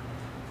whatever.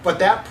 But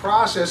that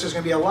process is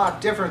going to be a lot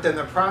different than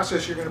the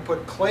process you're going to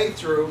put clay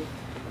through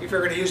if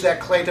you're going to use that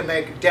clay to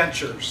make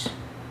dentures.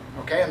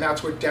 Okay, and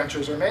that's what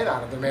dentures are made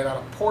out of. They're made out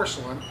of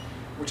porcelain,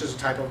 which is a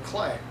type of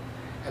clay.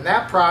 And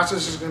that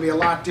process is going to be a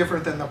lot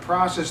different than the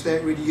process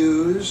that we'd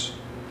use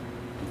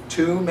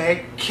to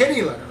make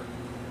kitty litter,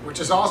 which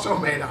is also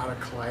made out of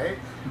clay,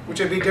 which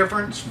would be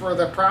different for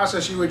the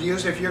process you would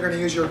use if you're going to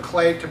use your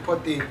clay to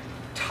put the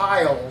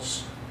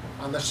tiles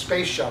on the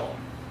space shuttle.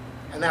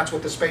 And that's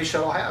what the space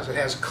shuttle has. It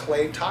has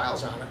clay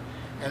tiles on it.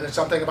 And it's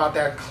something about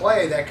that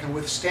clay that can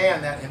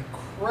withstand that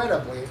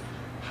incredibly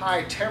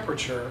high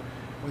temperature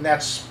when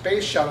that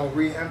space shuttle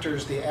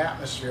re-enters the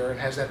atmosphere and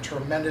has that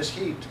tremendous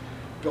heat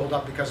build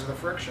up because of the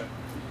friction.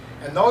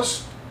 And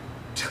those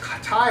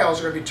tiles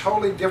are going to be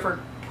totally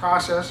different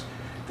process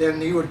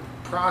than you would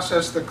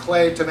process the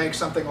clay to make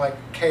something like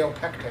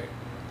kaolin,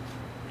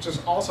 which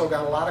has also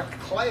got a lot of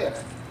clay in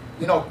it.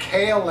 You know,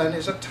 kaolin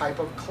is a type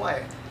of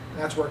clay, and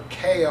that's where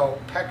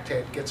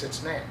kaolin gets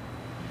its name.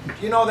 Do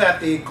you know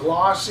that the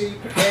glossy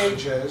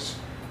pages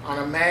on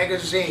a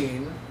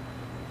magazine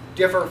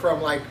differ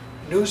from like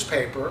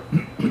newspaper,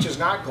 which is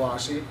not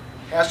glossy,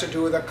 has to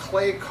do with a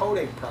clay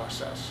coating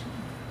process?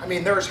 I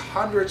mean, there's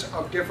hundreds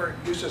of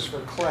different uses for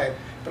clay,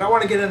 but I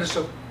want to get into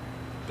some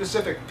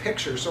specific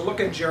pictures. So look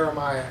at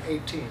Jeremiah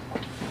 18.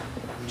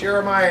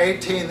 Jeremiah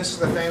 18, this is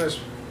the famous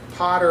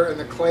potter and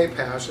the clay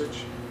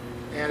passage.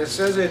 And it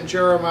says in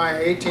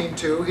Jeremiah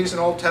 18:2, he's an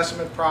Old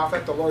Testament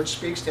prophet. The Lord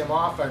speaks to him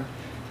often.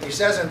 He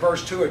says in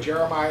verse 2 of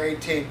Jeremiah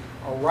 18,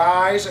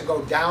 "Arise and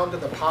go down to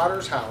the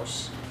potter's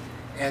house,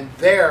 and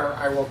there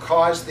I will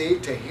cause thee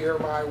to hear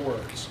my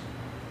words."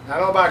 Now, I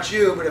don't know about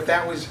you, but if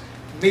that was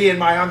me in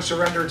my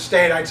unsurrendered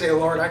state, I'd say,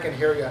 "Lord, I can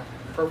hear you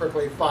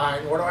perfectly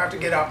fine. What do I have to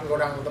get up and go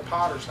down to the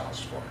potter's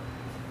house for?"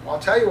 Well,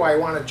 I'll tell you why he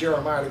wanted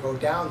Jeremiah to go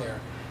down there.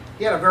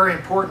 He had a very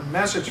important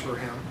message for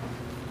him.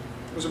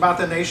 It was about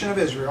the nation of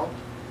Israel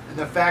and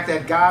the fact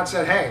that God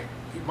said, "Hey,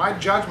 my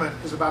judgment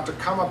is about to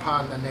come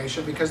upon the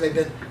nation because they've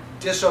been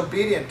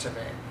disobedient to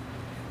me.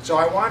 So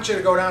I want you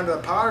to go down to the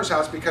potter's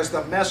house because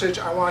the message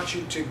I want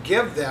you to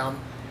give them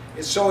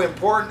is so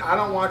important. I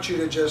don't want you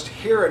to just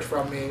hear it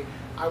from me.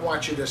 I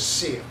want you to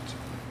see it."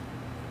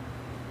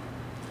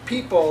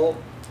 People,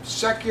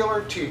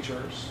 secular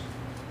teachers,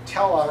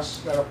 tell us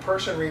that a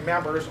person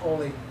remembers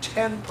only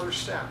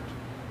 10%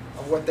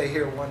 of what they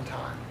hear one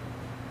time.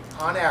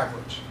 On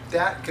average,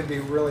 that can be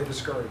really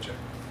discouraging.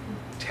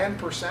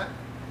 10%.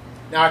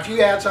 Now, if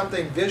you add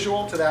something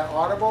visual to that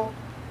audible,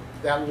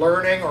 that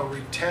learning or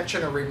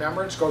retention or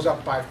remembrance goes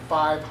up by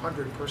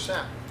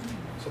 500%.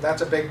 So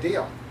that's a big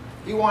deal.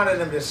 He wanted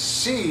them to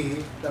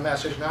see the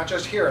message, not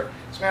just hear it.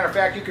 As a matter of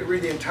fact, you could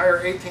read the entire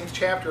 18th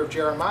chapter of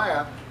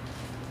Jeremiah,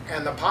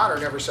 and the potter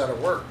never said a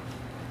word.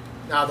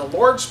 Now, the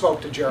Lord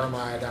spoke to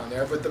Jeremiah down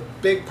there, but the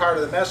big part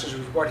of the message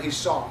was what he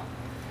saw.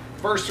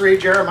 Verse 3,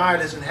 Jeremiah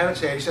doesn't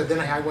hesitate. He said, "Then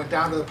I went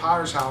down to the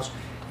potter's house,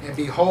 and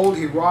behold,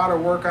 he wrought a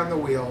work on the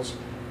wheels."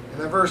 And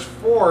then verse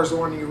 4 is the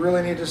one you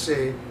really need to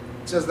see.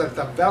 It says that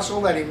the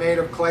vessel that he made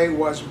of clay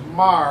was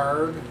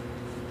marred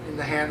in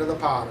the hand of the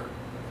potter.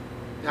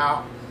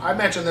 Now, I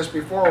mentioned this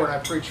before when I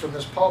preached from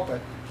this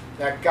pulpit,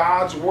 that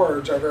God's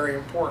words are very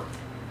important.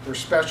 They're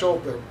special,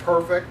 they're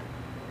perfect,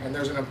 and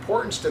there's an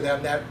importance to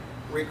them that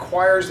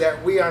requires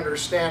that we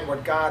understand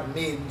what God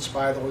means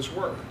by those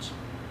words.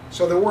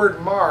 So the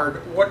word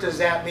marred, what does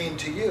that mean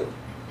to you?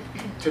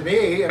 To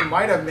me, it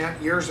might have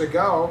meant years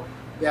ago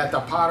that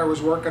the potter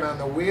was working on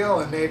the wheel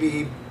and maybe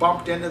he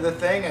bumped into the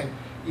thing and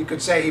you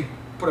could say he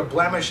put a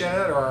blemish in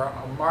it or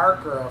a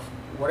mark or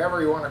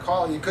whatever you want to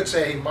call it. You could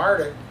say he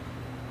marred it,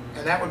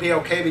 and that would be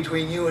okay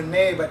between you and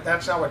me, but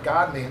that's not what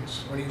God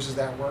means when he uses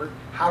that word.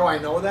 How do I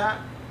know that?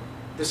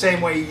 The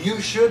same way you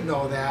should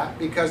know that,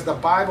 because the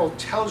Bible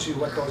tells you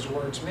what those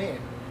words mean.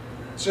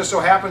 It just so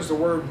happens the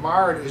word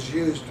marred is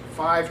used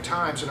 5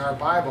 times in our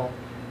Bible,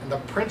 and the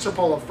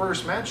principle of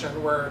first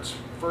mention, where it's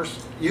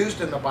first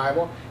used in the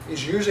Bible,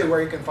 is usually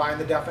where you can find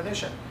the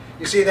definition.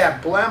 You see,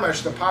 that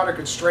blemish, the potter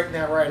could straighten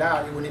that right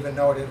out. You wouldn't even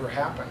know it ever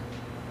happened.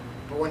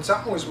 But when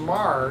something was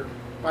marred,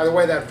 by the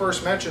way, that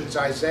first mention is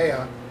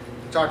Isaiah.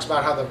 It talks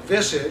about how the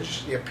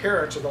visage, the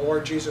appearance of the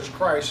Lord Jesus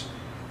Christ,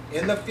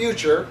 in the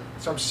future,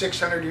 some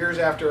 600 years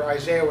after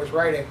Isaiah was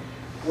writing,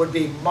 would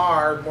be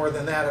marred more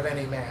than that of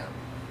any man.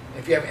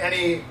 If you have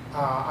any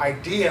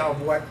idea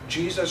of what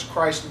Jesus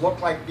Christ looked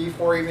like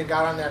before he even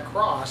got on that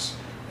cross,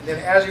 and then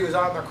as he was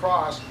on the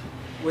cross,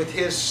 with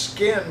his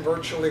skin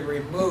virtually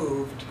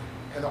removed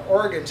and the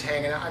organs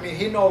hanging out, I mean,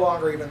 he no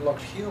longer even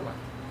looked human.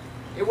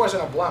 It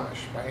wasn't a blemish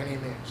by any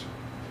means.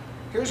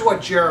 Here's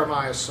what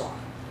Jeremiah saw.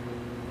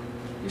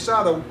 He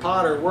saw the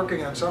potter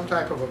working on some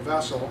type of a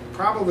vessel,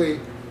 probably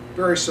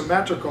very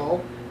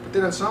symmetrical, but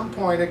then at some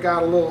point it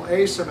got a little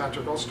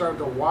asymmetrical, started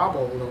to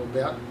wobble a little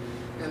bit,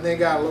 and then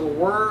got a little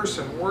worse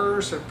and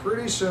worse, and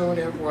pretty soon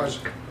it was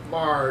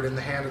marred in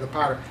the hand of the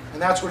potter.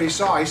 And that's what he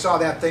saw. He saw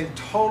that thing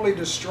totally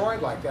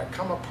destroyed like that,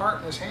 come apart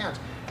in his hands.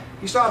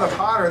 He saw the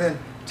potter then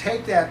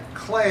take that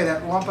clay,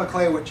 that lump of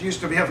clay which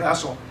used to be a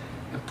vessel,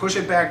 and push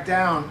it back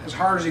down as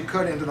hard as he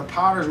could into the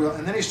potter's wheel.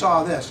 And then he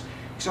saw this.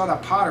 He saw the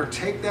potter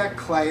take that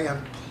clay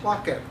and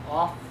pluck it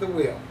off the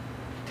wheel,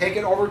 take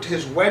it over to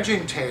his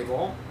wedging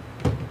table.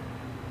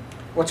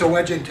 What's a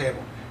wedging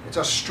table? It's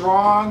a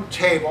strong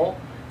table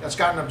that's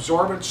got an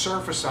absorbent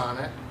surface on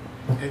it,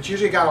 and it's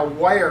usually got a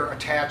wire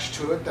attached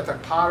to it that the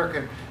potter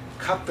can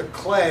cut the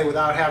clay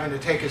without having to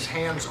take his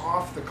hands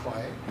off the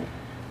clay.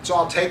 So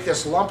I'll take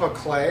this lump of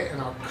clay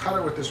and I'll cut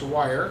it with this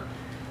wire,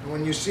 and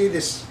when you see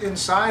this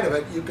inside of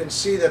it, you can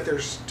see that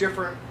there's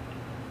different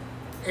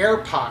air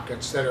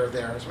pockets that are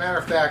there. As a matter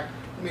of fact,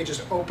 let me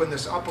just open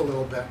this up a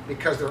little bit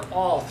because they're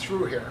all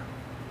through here,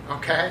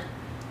 okay?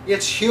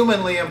 It's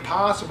humanly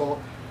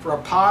impossible for a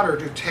potter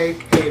to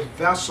take a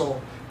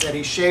vessel that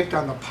he shaped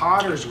on the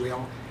potter's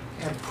wheel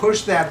and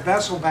push that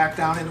vessel back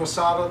down into a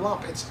solid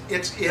lump.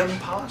 It's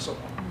impossible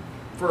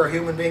for a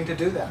human being to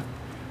do that.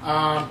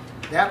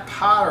 That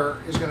potter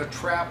is going to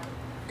trap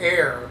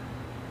air,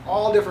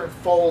 all different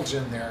folds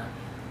in there.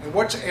 And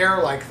what's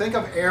air like? Think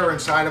of air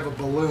inside of a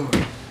balloon.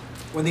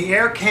 When the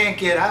air can't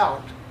get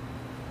out,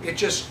 it's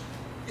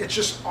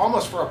just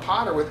almost for a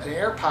potter with an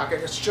air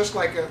pocket, it's just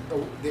like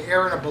the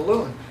air in a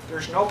balloon.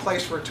 There's no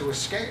place for it to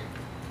escape.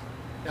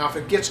 Now if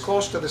it gets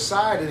close to the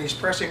side and he's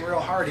pressing real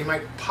hard, he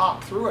might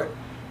pop through it.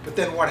 But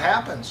then what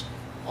happens?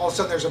 All of a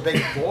sudden there's a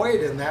big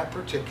void in that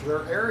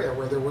particular area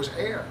where there was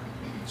air.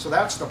 So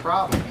that's the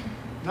problem.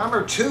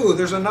 Number two,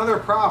 there's another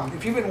problem.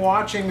 If you've been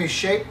watching me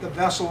shape the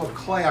vessel of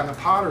clay on the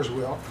potter's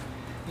wheel,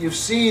 you've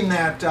seen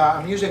that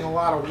I'm using a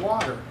lot of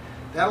water.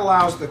 That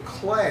allows the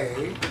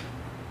clay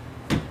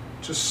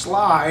to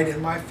slide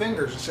in my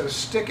fingers instead of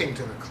sticking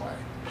to the clay.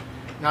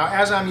 Now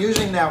as I'm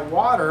using that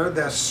water,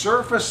 the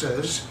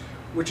surfaces,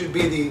 which would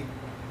be the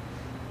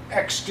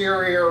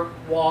exterior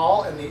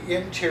wall and the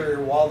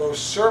interior wall, those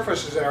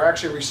surfaces that are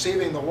actually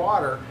receiving the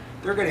water,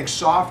 they're getting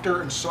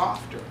softer and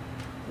softer.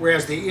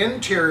 Whereas the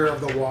interior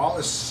of the wall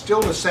is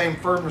still the same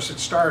firmness it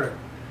started.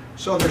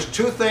 So there's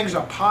two things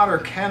a potter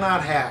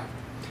cannot have.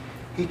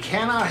 He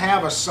cannot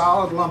have a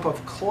solid lump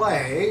of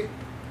clay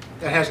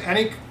that has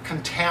any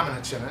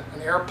contaminants in it,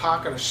 an air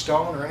pocket, a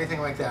stone, or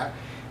anything like that.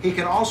 He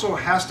can also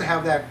has to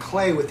have that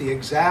clay with the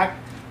exact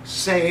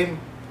same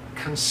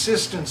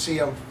consistency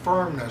of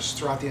firmness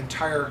throughout the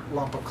entire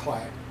lump of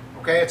clay.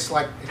 Okay, it's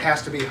like it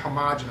has to be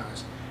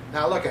homogenized.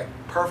 Now look at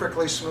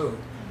perfectly smooth.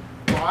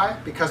 Why?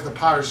 Because the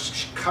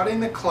potter's cutting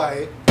the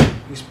clay,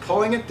 he's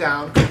pulling it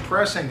down,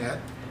 compressing it,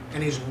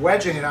 and he's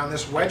wedging it on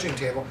this wedging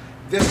table.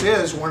 This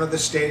is one of the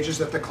stages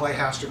that the clay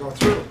has to go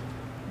through.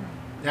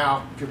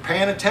 Now, if you're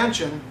paying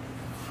attention,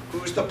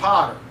 who's the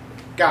potter?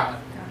 God.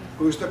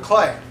 Who's the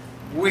clay?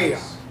 We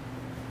are.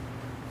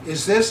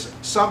 Is this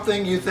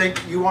something you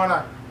think you want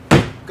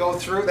to go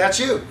through? That's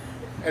you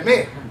and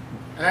me.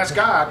 And that's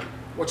God.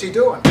 What's he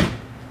doing?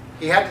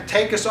 He had to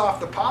take us off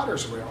the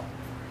potter's wheel,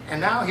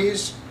 and now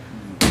he's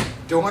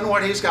doing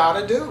what he's got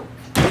to do.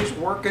 He's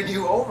working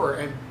you over,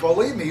 and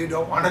believe me, you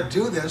don't want to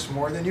do this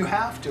more than you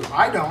have to.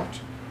 I don't.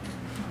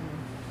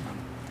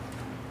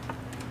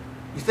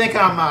 You think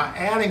I'm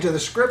adding to the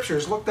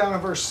scriptures? Look down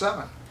at verse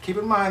 7. Keep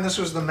in mind, this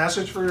was the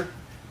message for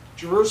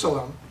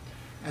Jerusalem.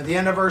 At the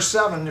end of verse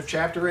 7 of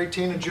chapter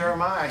 18 of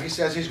Jeremiah, he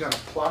says he's going to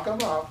pluck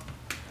them up,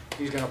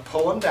 he's going to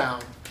pull them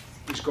down,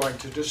 he's going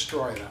to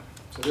destroy them.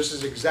 So this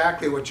is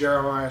exactly what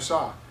Jeremiah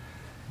saw.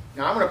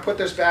 Now I'm going to put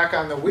this back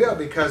on the wheel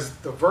because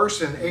the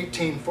verse in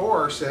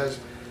 18:4 says,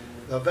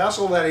 the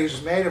vessel that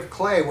he's made of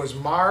clay was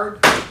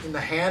marred in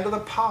the hand of the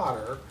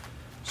potter,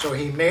 so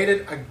he made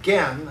it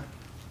again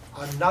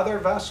another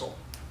vessel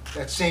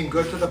that seemed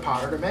good to the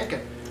potter to make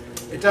it.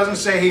 It doesn't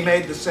say he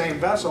made the same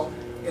vessel.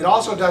 It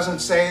also doesn't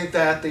say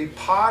that the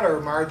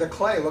potter marred the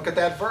clay. Look at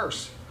that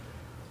verse.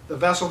 The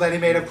vessel that he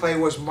made of clay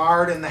was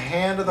marred in the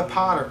hand of the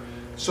potter.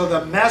 So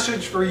the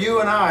message for you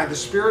and I, the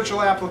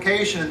spiritual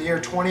application in the year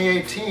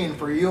 2018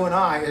 for you and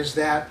I, is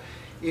that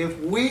if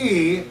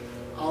we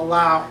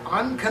allow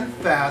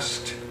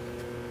unconfessed,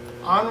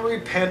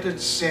 unrepented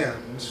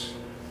sins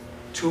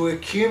to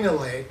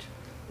accumulate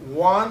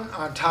one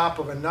on top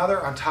of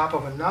another on top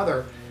of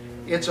another,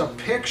 it's a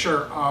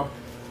picture of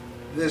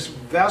this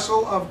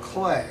vessel of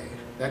clay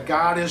that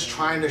God is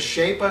trying to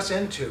shape us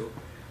into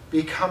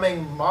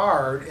becoming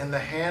marred in the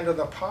hand of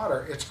the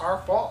potter. It's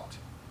our fault.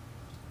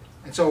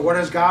 And so what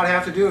does God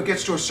have to do? It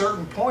gets to a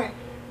certain point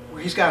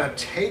where he's got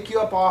to take you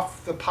up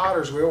off the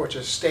potter's wheel, which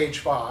is stage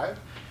 5,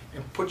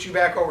 and put you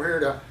back over here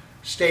to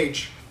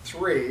stage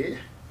 3,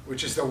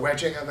 which is the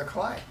wedging of the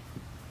clay.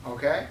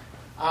 Okay?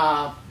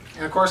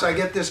 And of course I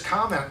get this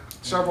comment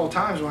several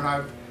times when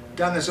I've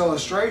done this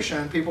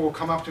illustration. People will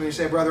come up to me and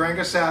say, Brother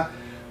Angus,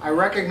 I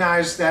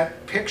recognize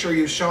that picture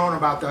you've shown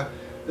about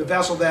the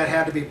vessel that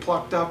had to be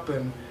plucked up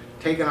and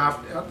taken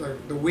off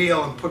the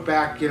wheel and put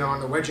back, you know, on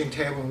the wedging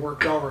table and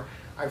worked over.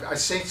 I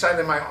sense that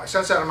in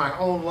my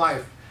own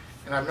life,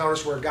 and I've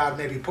noticed where God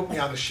maybe put me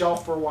on the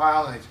shelf for a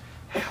while and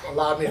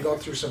allowed me to go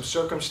through some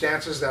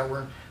circumstances that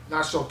were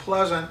not so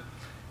pleasant.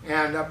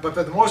 And but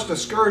the most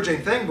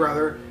discouraging thing,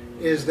 brother,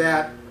 is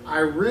that I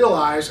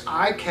realize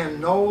I can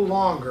no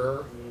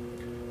longer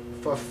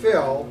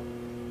fulfill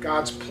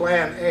God's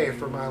plan A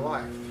for my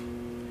life.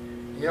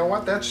 You know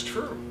what? That's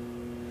true.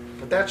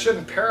 But that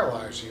shouldn't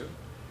paralyze you,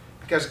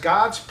 because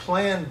God's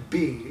plan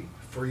B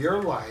for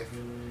your life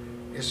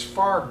is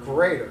far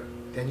greater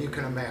than you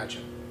can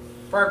imagine.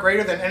 Far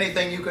greater than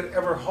anything you could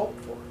ever hope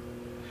for.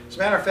 As a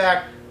matter of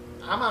fact,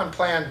 I'm on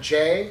plan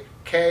J,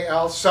 K,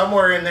 L,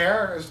 somewhere in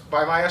there,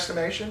 by my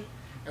estimation,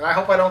 and I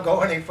hope I don't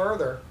go any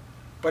further.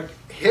 But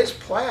his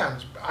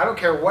plans, I don't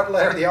care what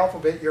letter of the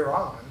alphabet you're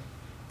on,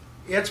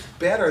 it's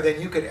better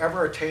than you could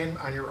ever attain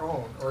on your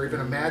own or even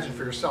imagine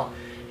for yourself.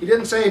 He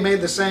didn't say he made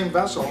the same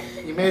vessel.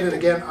 He made it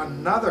again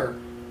another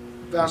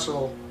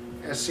vessel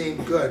as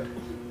seemed good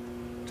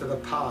to the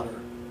potter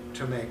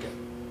to make it.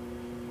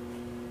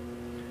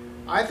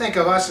 I think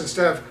of us,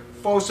 instead of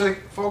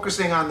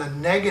focusing on the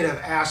negative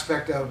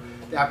aspect of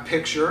that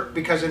picture,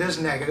 because it is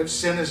negative,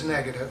 sin is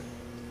negative,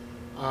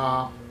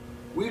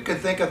 we could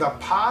think of the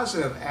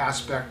positive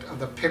aspect of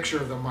the picture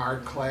of the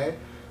marred clay,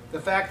 the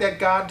fact that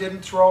God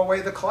didn't throw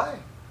away the clay.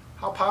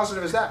 How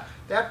positive is that?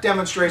 That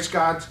demonstrates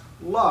God's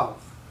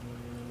love,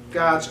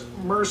 God's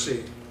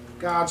mercy,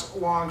 God's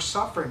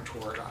long-suffering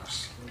toward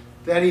us,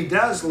 that he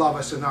does love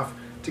us enough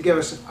to give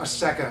us a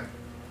second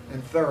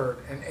and third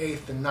and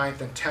eighth and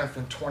ninth and 10th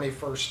and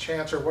 21st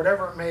chance, or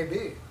whatever it may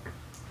be.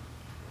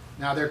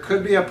 Now there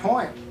could be a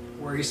point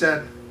where he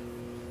said,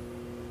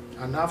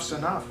 enough's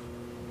enough.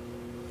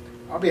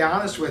 I'll be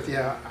honest with you,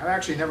 I've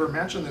actually never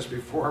mentioned this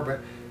before, but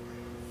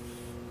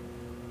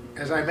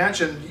as I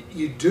mentioned,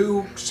 you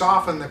do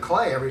soften the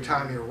clay every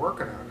time you're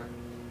working on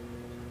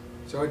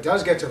it. So it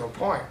does get to the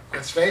point,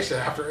 let's face it,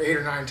 after 8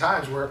 or 9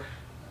 times where,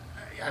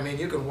 I mean,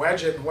 you can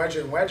wedge it and wedge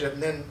it and wedge it,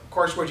 and then of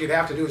course what you'd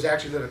have to do is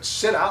actually let it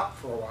sit out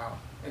for a while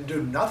and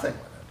do nothing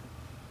with it.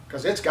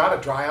 Because it's got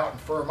to dry out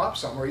and firm up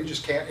somewhere. You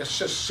just can't, it's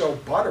just so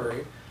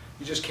buttery,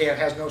 you just can't,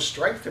 has no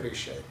strength to be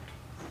shaped.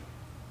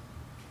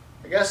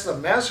 I guess the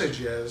message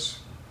is,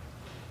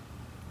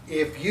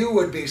 if you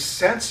would be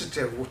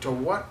sensitive to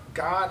what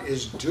God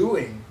is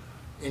doing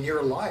in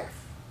your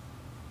life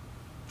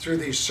through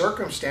these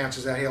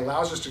circumstances that he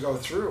allows us to go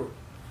through,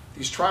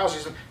 these trials,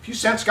 if you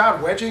sense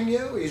God wedging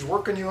you, he's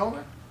working you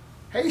over,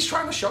 hey, he's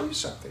trying to show you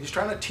something. He's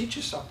trying to teach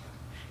you something.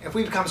 And if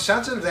we become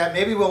sensitive to that,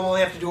 maybe we'll only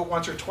have to do it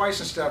once or twice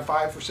instead of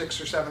 5 or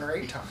 6 or 7 or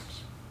 8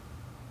 times.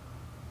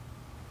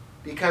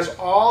 Because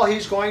all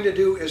he's going to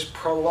do is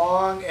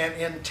prolong and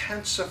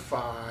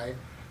intensify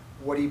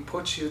what he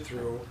puts you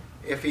through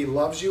if he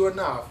loves you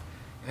enough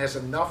and has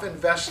enough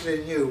invested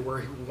in you where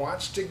he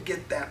wants to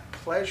get that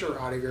pleasure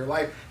out of your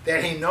life,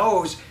 that he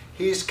knows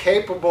he's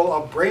capable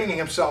of bringing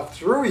himself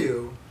through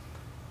you.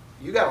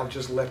 You got to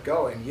just let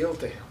go and yield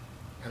to him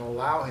and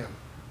allow him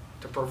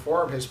to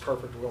perform his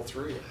perfect will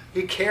through you.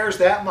 He cares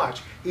that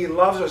much. He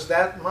loves us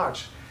that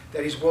much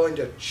that he's willing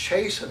to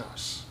chasten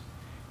us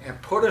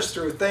and put us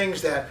through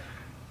things that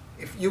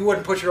if you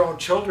wouldn't put your own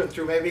children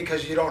through, maybe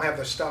because you don't have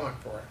the stomach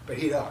for it, but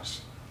he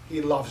does. He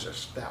loves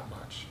us that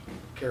much.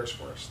 He cares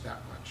for us that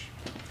much.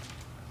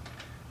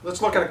 Let's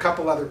look at a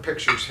couple other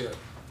pictures here.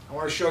 I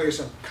want to show you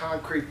some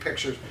concrete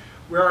pictures.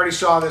 We already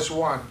saw this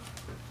one.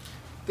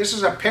 This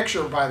is a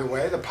picture, by the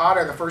way. The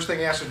potter, the first thing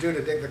he has to do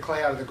to dig the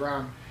clay out of the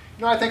ground.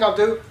 You know what I think I'll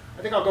do?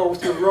 I think I'll go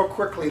through real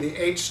quickly the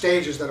 8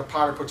 stages that a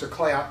potter puts a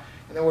clay out,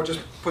 and then we'll just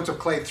put some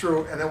clay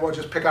through, and then we'll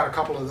just pick out a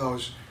couple of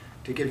those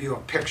to give you a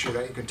picture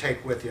that you can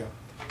take with you.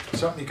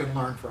 Something you can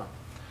learn from.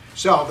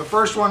 So the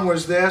first one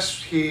was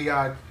this. He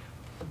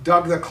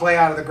dug the clay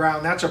out of the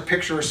ground. That's a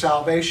picture of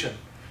salvation.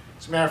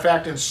 As a matter of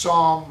fact, in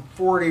Psalm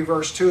 40,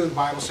 verse 2, the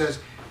Bible says,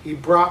 he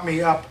brought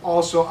me up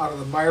also out of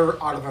the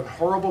mire, out of a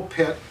horrible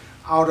pit,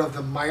 out of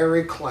the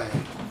miry clay.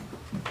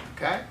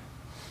 Okay?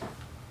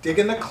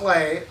 Digging the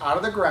clay out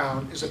of the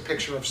ground is a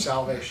picture of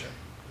salvation.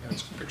 And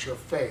it's a picture of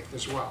faith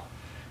as well.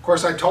 Of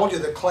course, I told you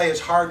that clay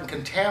is hard and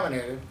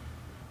contaminated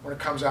when it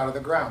comes out of the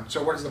ground.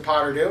 So what does the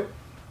potter do?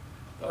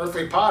 The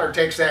earthly potter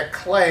takes that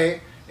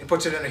clay and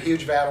puts it in a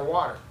huge vat of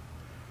water.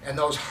 And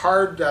those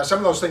hard, some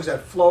of those things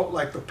that float,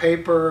 like the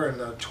paper and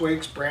the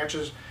twigs,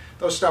 branches,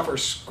 those stuff are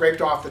scraped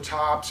off the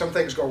top. Some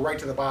things go right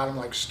to the bottom,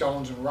 like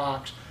stones and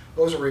rocks.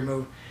 Those are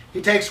removed.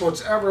 He takes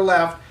what's ever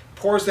left,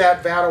 pours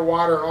that vat of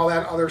water and all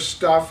that other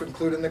stuff,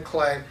 including the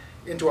clay,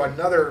 into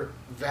another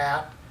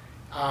vat,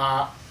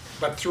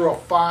 but through a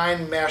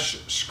fine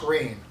mesh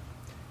screen.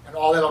 And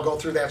all that'll go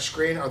through that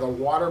screen are the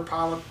water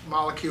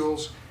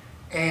molecules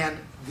and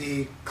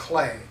the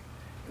clay.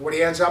 And what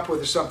he ends up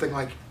with is something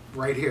like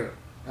right here.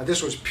 Now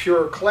this was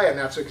pure clay, and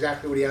that's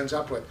exactly what he ends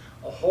up with.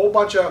 A whole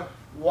bunch of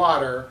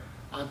water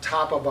on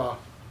top of a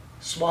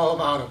small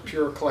amount of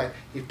pure clay.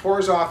 He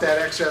pours off that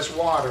excess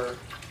water.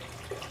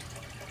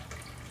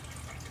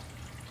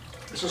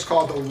 This This is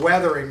called the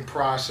weathering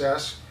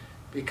process,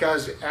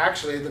 because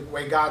actually the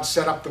way God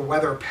set up the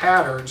weather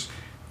patterns,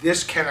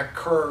 this can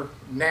occur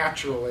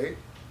naturally.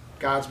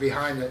 God's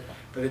behind it,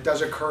 but it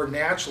does occur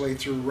naturally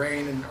through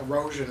rain and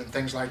erosion and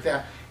things like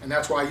that. And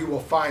that's why you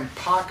will find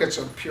pockets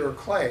of pure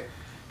clay,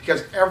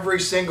 because every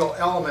single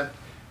element,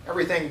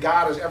 everything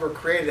God has ever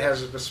created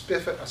has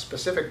a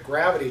specific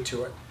gravity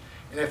to it.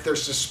 And if they're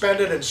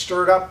suspended and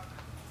stirred up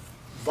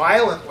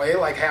violently,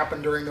 like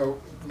happened during the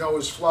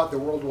Noah's flood, the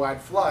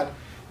worldwide flood,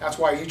 that's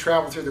why you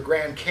travel through the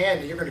Grand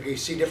Canyon, you're going to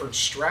see different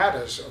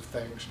stratas of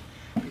things.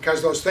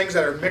 Because those things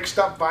that are mixed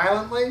up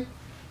violently,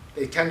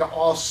 they tend to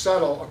all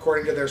settle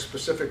according to their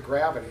specific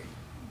gravity.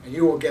 And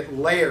you will get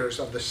layers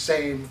of the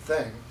same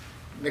thing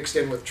mixed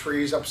in with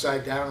trees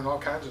upside down and all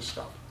kinds of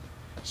stuff.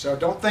 So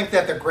don't think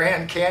that the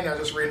Grand Canyon, I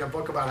was just reading a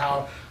book about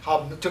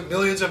how it took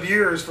millions of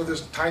years for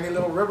this tiny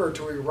little river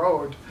to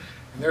erode.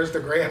 And there's the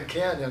Grand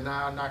Canyon.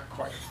 No, not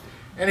quite.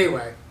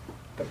 Anyway,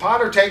 the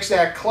potter takes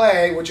that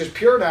clay, which is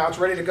pure now, it's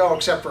ready to go,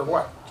 except for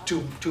what?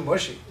 Too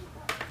mushy.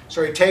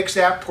 So he takes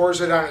that,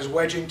 pours it on his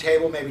wedging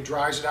table, maybe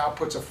dries it out,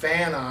 puts a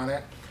fan on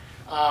it.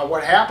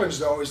 What happens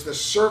though is the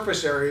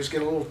surface areas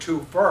get a little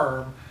too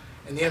firm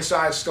and the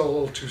inside's still a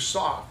little too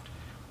soft.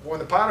 When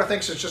the potter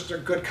thinks it's just a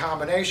good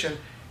combination,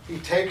 he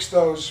takes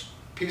those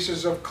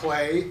pieces of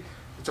clay,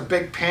 it's a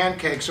big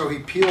pancake, so he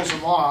peels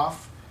them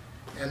off,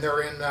 and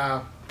they're in,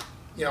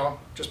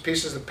 just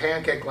pieces of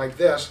pancake like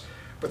this,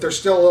 but they're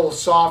still a little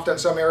soft in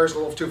some areas, a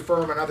little too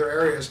firm in other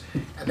areas,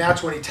 and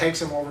that's when he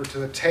takes them over to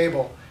the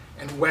table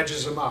and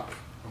wedges them up.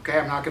 Okay,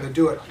 I'm not going to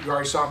do it. You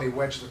already saw me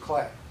wedge the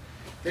clay.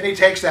 Then he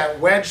takes that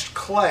wedged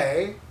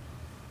clay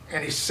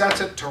and he sets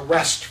it to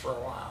rest for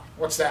a while.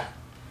 What's that?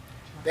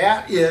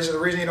 That is the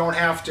reason you don't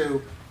have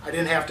to, I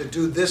didn't have to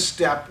do this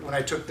step when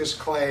I took this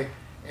clay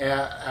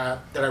that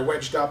I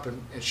wedged up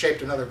and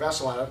shaped another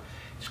vessel out of.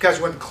 It's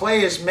because when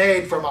clay is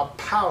made from a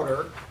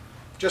powder,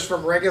 just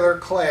from regular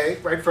clay,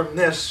 right from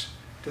this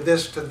to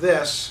this to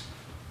this,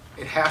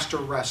 it has to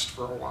rest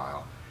for a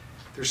while.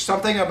 There's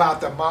something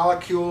about the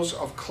molecules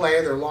of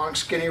clay, they're long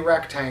skinny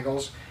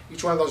rectangles.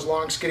 Each one of those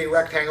long skinny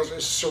rectangles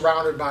is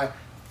surrounded by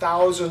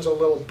thousands of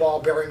little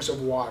ball bearings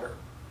of water.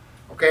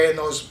 Okay, and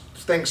those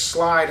things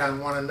slide on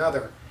one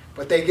another.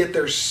 But they get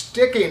their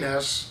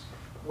stickiness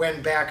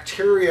when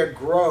bacteria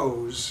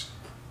grows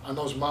on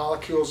those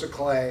molecules of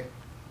clay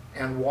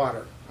and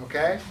water.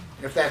 Okay?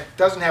 And if that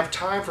doesn't have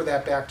time for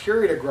that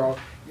bacteria to grow,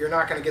 you're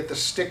not going to get the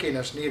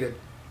stickiness needed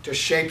to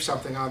shape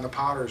something on the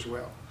potter's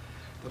wheel.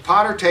 The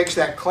potter takes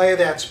that clay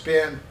that's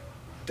been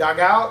dug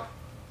out,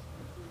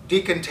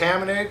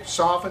 decontaminated,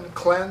 softened,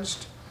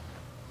 cleansed.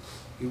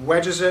 He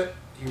wedges it,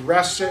 he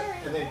rests it,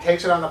 and then he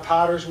takes it on the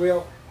potter's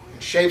wheel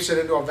and shapes it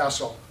into a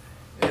vessel.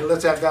 And he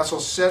lets that vessel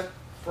sit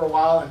for a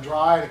while and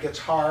dry, and it gets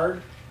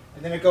hard.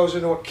 And then it goes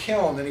into a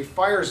kiln, and he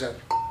fires it.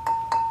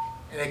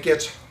 And it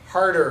gets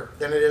harder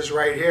than it is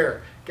right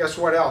here. Guess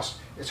what else?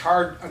 It's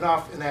hard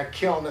enough in that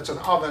kiln, that's an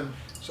oven,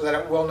 so that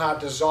it will not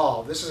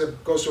dissolve. This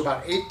goes to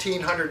about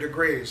 1,800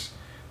 degrees,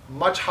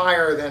 much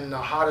higher than the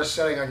hottest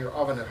setting on your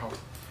oven at home.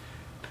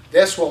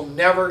 This will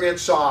never get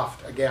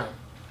soft again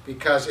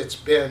because it's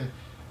been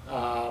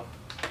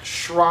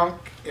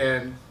shrunk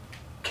and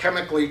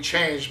chemically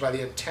changed by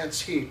the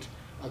intense heat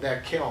of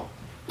that kiln.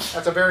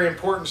 That's a very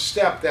important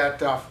step,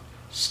 that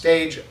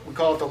stage, we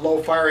call it the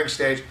low firing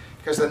stage,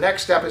 because the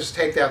next step is to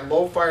take that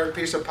low fired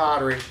piece of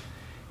pottery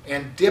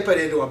and dip it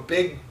into a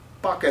big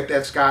bucket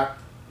that's got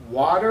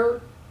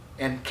water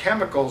and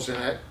chemicals in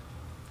it.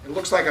 It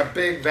looks like a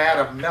big vat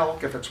of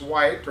milk if it's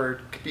white, or it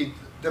could be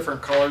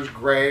different colors,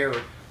 gray or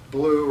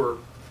blue or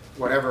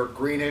whatever,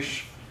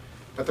 greenish,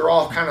 but they're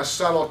all kind of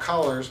subtle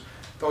colors.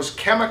 Those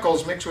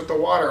chemicals mixed with the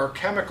water are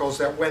chemicals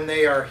that when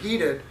they are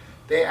heated,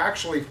 they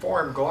actually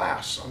form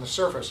glass on the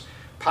surface.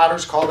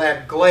 Potters call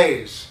that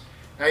glaze.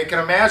 Now you can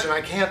imagine,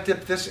 I can't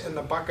dip this in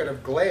the bucket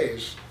of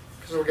glaze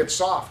because it'll get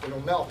soft,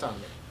 it'll melt on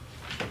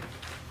me.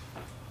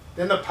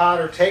 Then the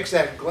potter takes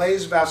that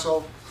glazed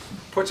vessel,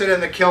 puts it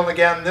in the kiln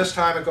again. This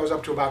time it goes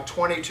up to about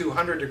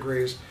 2,200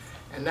 degrees,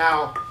 and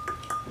now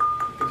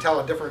you can tell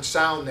a different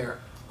sound there,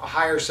 a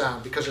higher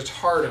sound, because it's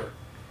harder.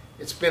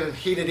 It's been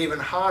heated even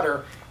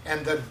hotter,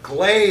 and the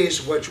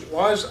glaze which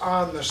was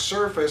on the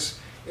surface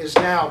is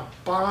now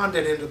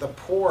bonded into the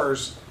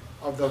pores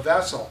of the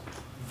vessel.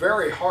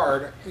 Very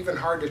hard, even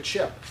hard to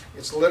chip.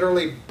 It's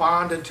literally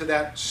bonded to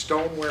that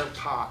stoneware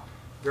pot.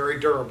 Very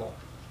durable.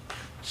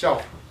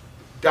 So,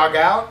 dug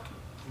out,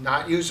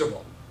 not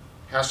usable.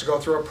 Has to go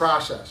through a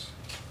process.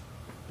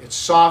 It's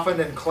softened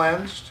and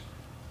cleansed.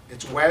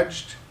 It's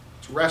wedged.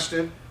 It's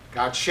rested.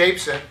 God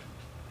shapes it.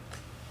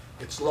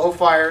 It's low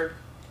fired.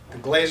 The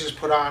glaze is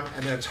put on,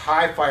 and then it's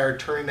high fired,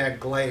 turning that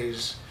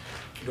glaze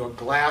into a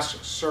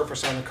glass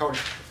surface on the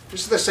coating.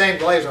 This is the same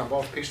glaze on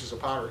both pieces of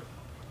pottery.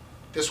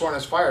 This one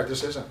is fired,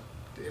 this isn't.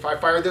 If I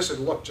fired this,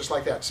 it'd look just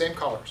like that, same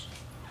colors.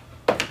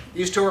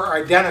 These two are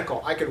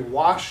identical. I could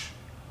wash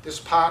this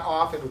pot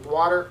off with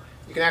water.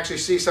 You can actually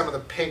see some of the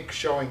pink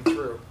showing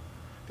through.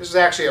 This is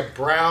actually a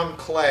brown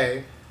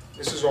clay.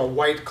 This is a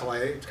white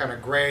clay. It's kind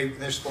of gray in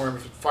this form.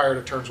 If it's fired,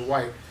 it turns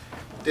white.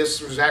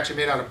 This was actually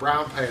made out of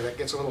brown clay that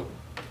gets a little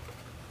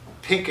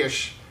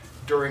pinkish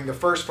during the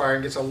first fire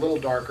and gets a little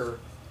darker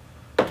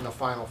in the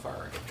final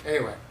firing.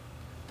 Anyway,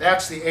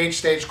 that's the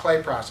 8-stage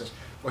clay process.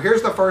 Well,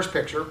 here's the first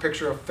picture, a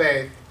picture of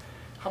faith.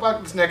 How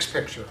about this next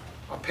picture?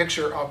 A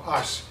picture of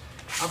us.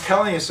 I'm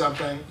telling you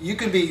something. You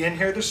can be in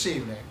here this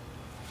evening.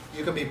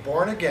 You can be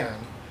born again.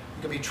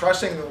 You can be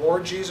trusting the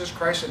Lord Jesus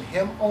Christ and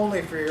Him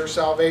only for your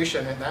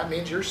salvation, and that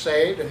means you're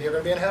saved and you're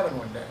going to be in heaven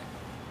one day.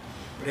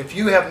 But if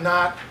you have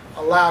not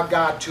allowed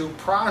God to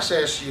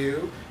process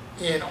you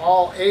in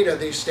all 8 of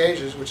these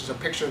stages, which is a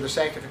picture of the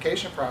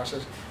sanctification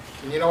process,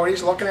 and you know what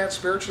He's looking at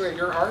spiritually at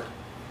your heart?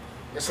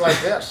 It's like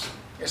this.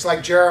 It's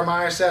like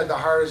Jeremiah said, the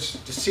heart is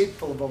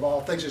deceitful above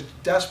all things, it's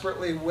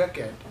desperately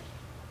wicked.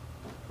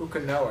 Who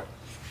can know it?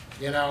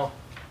 You know,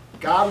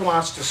 God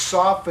wants to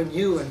soften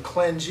you and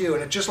cleanse you.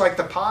 And it's just like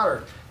the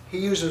potter. He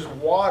uses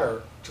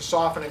water to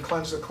soften and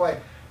cleanse the clay.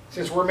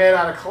 Since we're made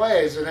out of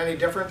clay, is it any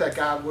different that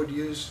God would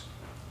use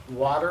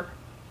water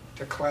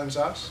to cleanse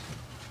us?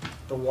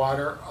 The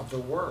water of the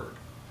Word.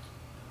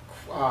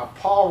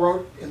 Paul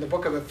wrote in the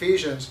book of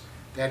Ephesians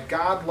that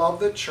God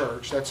loved the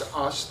church, that's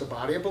us, the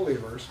body of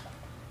believers,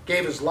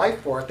 gave His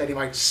life for it that He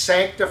might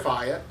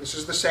sanctify it, this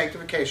is the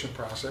sanctification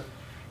process,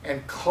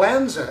 and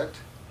cleanse it,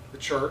 the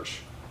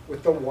church,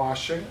 with the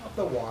washing of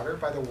the water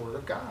by the Word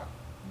of God.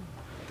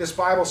 This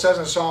Bible says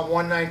in Psalm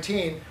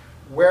 119,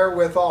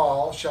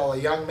 wherewithal shall a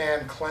young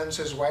man cleanse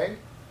his way?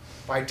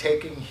 By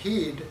taking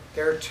heed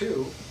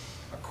thereto,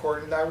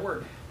 according to thy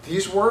word.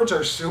 These words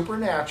are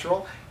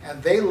supernatural,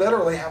 and they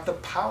literally have the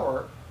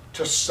power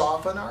to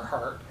soften our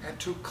heart and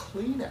to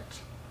clean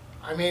it.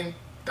 I mean,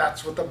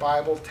 that's what the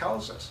Bible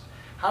tells us.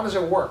 How does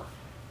it work?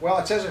 Well,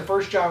 it says in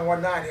 1 John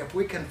 1:9, if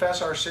we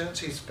confess our sins,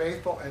 He's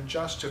faithful and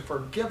just to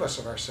forgive us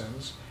of our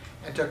sins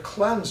and to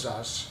cleanse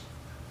us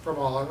from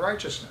all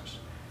unrighteousness.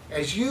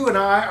 As you and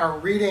I are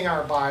reading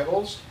our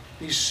Bibles,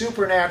 these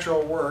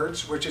supernatural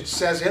words, which it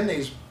says in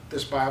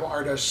this Bible,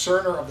 are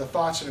discerner of the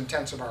thoughts and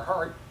intents of our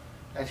heart,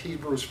 at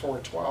Hebrews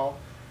 4:12,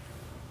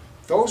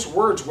 those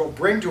words will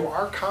bring to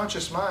our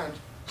conscious mind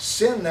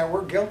sin that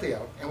we're guilty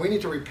of. And we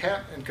need to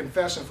repent and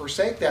confess and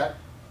forsake that.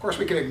 Of course,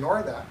 we can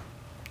ignore that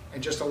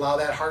and just allow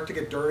that heart to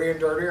get dirtier and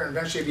dirtier and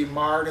eventually be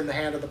marred in the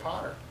hand of the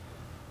potter.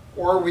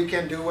 Or we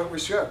can do what we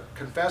should,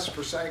 confess,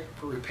 forsake,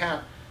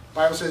 repent. The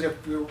Bible says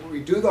if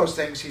we do those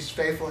things, He's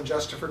faithful and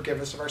just to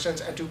forgive us of our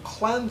sins and to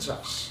cleanse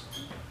us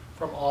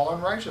from all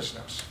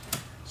unrighteousness.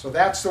 So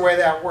that's the way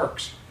that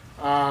works.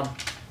 How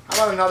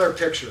about another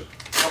picture?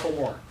 A couple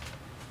more.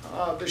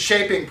 The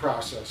shaping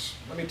process.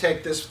 Let me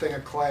take this thing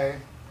of clay.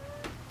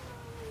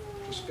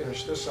 Just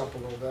finish this up a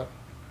little bit.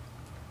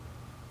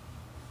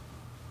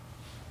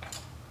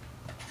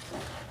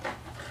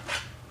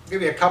 I'll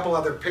give you a couple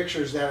other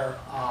pictures that are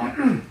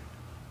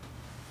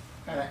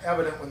kind of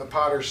evident when the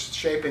potter's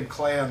shaping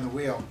clay on the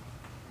wheel.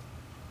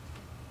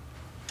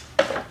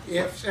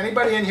 If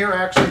anybody in here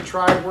actually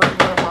tried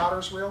working on a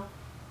potter's wheel?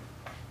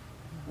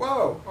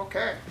 Whoa,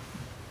 okay.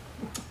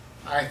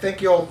 I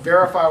think you'll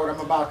verify what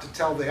I'm about to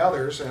tell the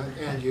others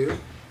and you,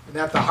 and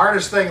that the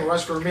hardest thing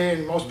was for me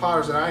and most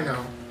potters that I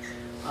know,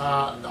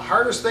 the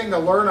hardest thing to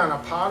learn on a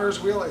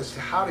potter's wheel is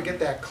how to get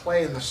that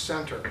clay in the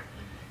center.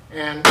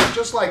 And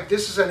just like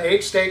this is an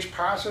 8-stage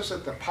process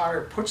that the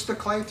potter puts the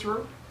clay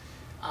through,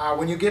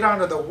 when you get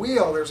onto the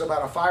wheel, there's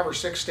about a 5 or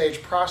 6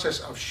 stage process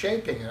of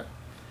shaping it.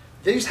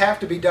 These have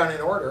to be done in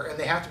order, and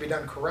they have to be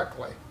done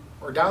correctly.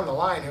 Or down the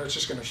line here, it's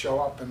just going to show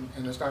up and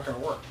it's not going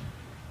to work.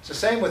 It's the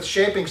same with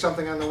shaping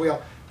something on the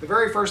wheel. The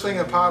very first thing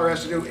the potter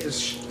has to do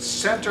is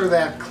center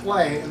that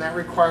clay, and that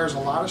requires a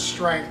lot of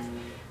strength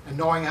and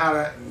knowing how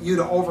to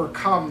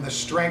overcome the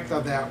strength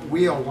of that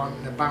wheel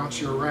wanting to bounce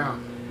you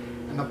around.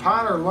 And the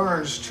potter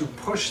learns to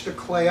push the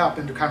clay up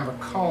into kind of a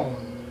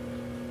cone.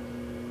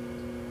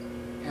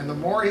 And the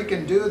more he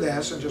can do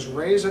this and just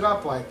raise it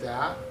up like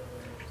that,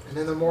 and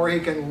then the more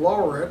he can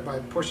lower it by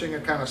pushing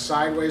it kind of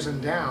sideways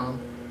and down,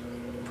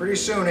 pretty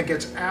soon it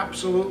gets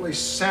absolutely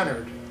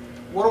centered.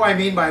 What do I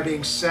mean by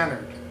being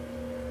centered?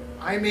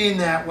 I mean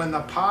that when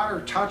the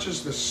potter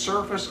touches the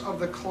surface of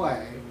the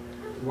clay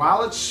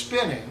while it's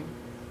spinning,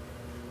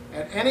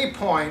 at any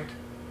point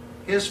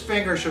his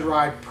finger should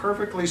ride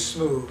perfectly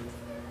smooth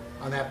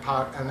on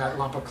that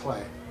lump of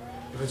clay.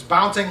 If it's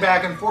bouncing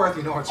back and forth,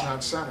 you know it's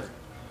not centered.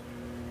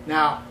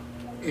 Now,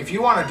 if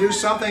you want to do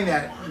something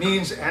that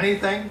means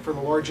anything for the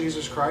Lord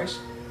Jesus Christ,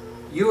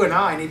 you and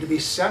I need to be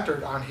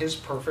centered on His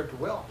perfect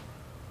will.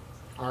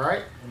 All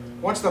right?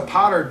 Once the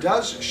potter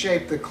does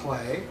shape the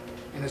clay,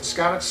 and it's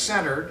got it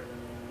centered,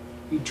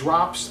 he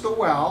drops the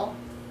well,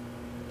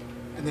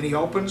 and then he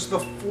opens the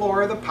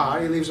floor of the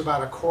pot. He leaves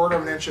about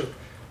 1/4 inch of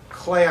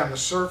clay on the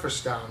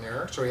surface down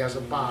there, so he has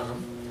a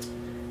bottom.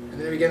 And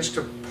then he begins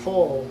to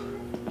pull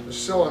the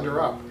cylinder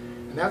up.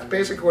 And that's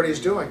basically what he's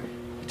doing.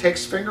 He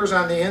takes fingers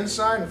on the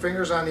inside and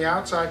fingers on the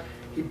outside.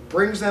 He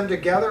brings them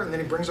together, and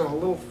then he brings them a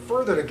little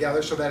further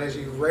together so that as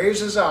he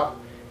raises up,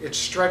 it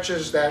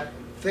stretches that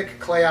thick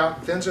clay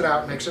out, thins it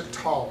out, makes it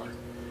taller.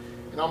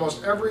 And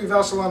almost every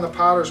vessel on the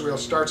potter's wheel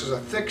starts as a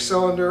thick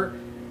cylinder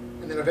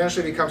and then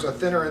eventually becomes a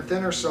thinner and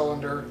thinner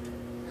cylinder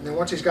And then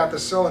once he's got the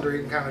cylinder, he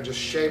can kind of just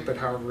shape it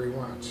however he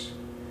wants.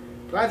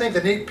 But I think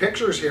the neat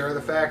pictures here are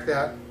the fact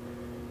that,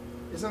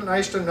 isn't it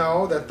nice to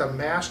know that the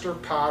master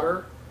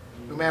potter,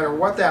 no matter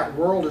what that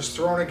world is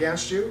thrown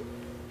against you,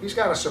 he's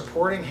got a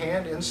supporting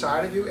hand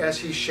inside of you as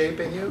he's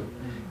shaping you.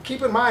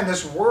 Keep in mind,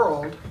 this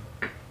world,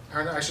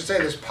 or I should say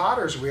this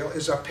potter's wheel,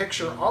 is a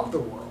picture of the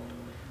world.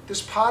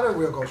 This potter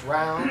wheel goes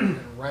round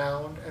and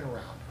round and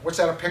round. What's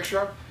that a picture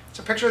of? It's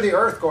a picture of the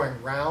earth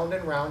going round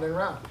and round and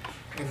round.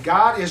 And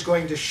God is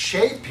going to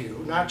shape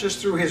you, not just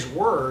through his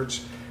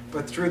words,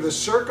 but through the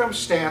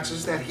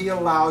circumstances that he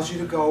allows you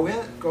to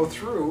go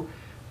through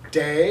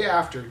day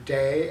after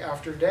day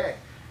after day.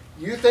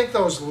 You think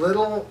those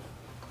little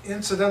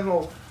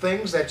incidental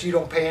things that you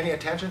don't pay any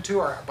attention to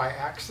are by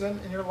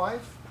accident in your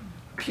life?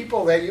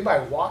 People that you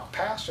might walk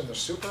past in the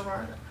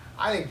supermarket?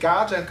 I think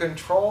God's in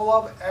control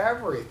of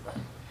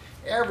everything.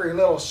 Every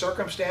little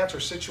circumstance or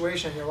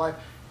situation in your life,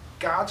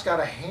 God's got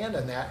a hand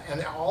in that.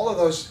 And all of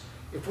those,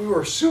 if we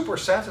were super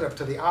sensitive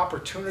to the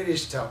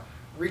opportunities to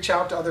reach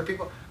out to other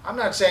people, I'm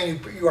not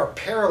saying you are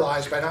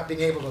paralyzed by not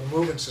being able to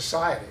move in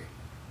society,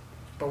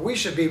 but we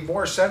should be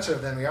more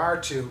sensitive than we are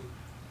to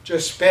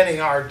just spending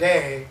our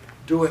day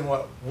doing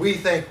what we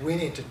think we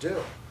need to do.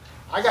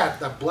 I got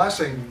the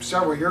blessing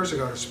several years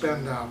ago to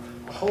spend a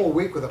whole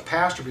week with a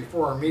pastor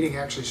before our meeting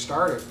actually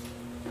started.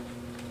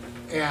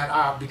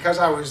 And because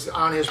I was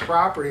on his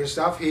property and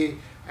stuff, he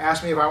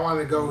asked me if I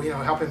wanted to go,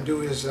 help him do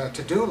his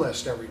to-do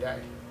list every day,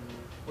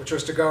 which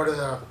was to go to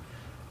the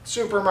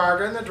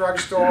supermarket and the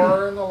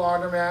drugstore and the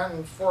laundromat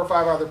and 4 or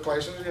 5 other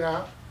places,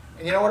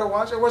 And you know what it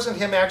was? It wasn't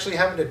him actually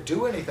having to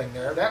do anything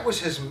there. That was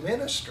his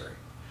ministry.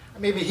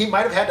 Maybe he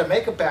might have had to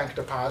make a bank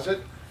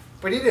deposit,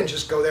 but he didn't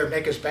just go there and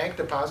make his bank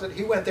deposit.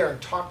 He went there and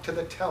talked to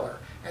the teller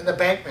and the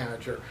bank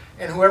manager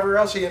and whoever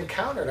else he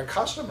encountered, a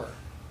customer.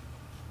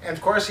 And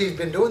of course, he's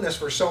been doing this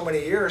for so many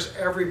years,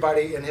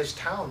 everybody in his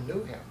town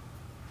knew him.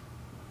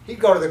 He'd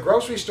go to the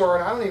grocery store,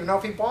 and I don't even know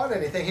if he bought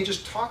anything. He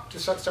just talked to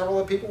several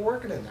of the people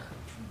working in there.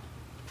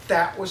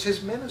 That was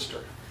his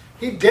ministry.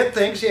 He did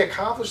things, he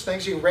accomplished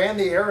things, he ran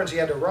the errands he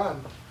had to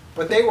run,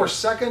 but they were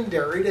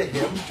secondary to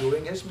him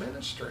doing his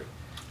ministry.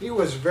 He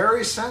was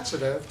very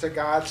sensitive to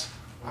God's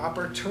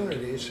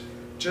opportunities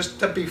just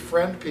to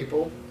befriend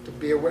people, to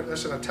be a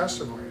witness and a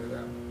testimony to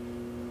them.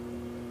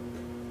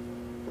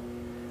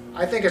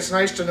 I think it's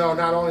nice to know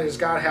not only does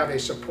God have a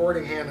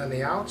supporting hand on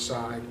the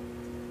outside,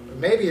 but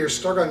maybe you're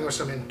struggling with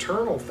some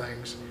internal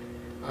things.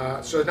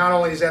 So not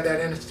only does he have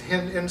that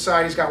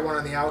inside, he's got one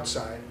on the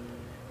outside.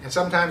 And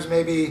sometimes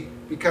maybe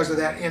because of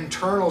that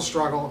internal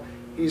struggle,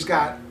 he's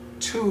got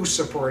 2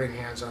 supporting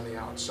hands on the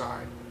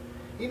outside.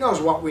 He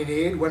knows what we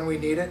need, when we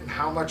need it, and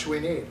how much we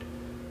need.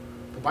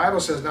 The Bible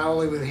says not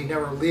only will he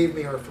never leave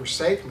me or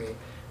forsake me,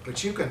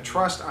 but you can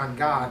trust on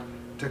God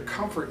to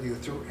comfort you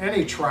through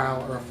any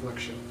trial or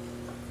affliction.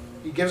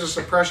 He gives us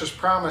a precious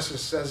promise. It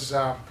says,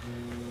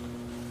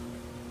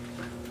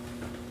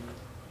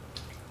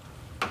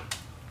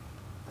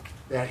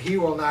 that he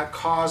will not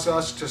cause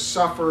us to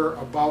suffer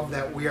above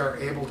that we are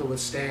able to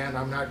withstand.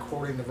 I'm not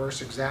quoting the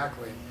verse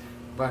exactly,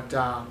 but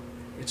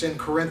it's in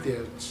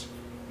Corinthians.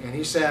 And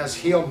he says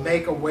he'll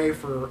make a way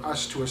for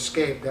us to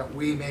escape that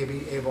we may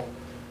be able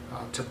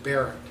to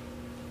bear it.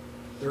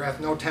 There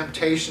hath no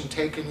temptation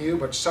taken you,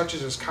 but such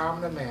as is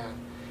common to man.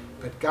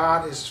 But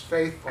God is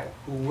faithful,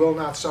 who will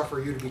not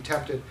suffer you to be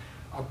tempted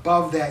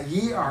above that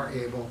ye are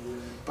able,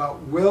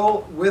 but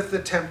will with the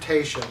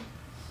temptation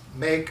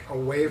make a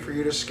way for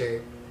you to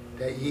escape,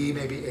 that ye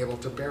may be able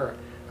to bear it.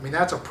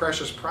 That's a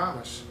precious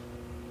promise.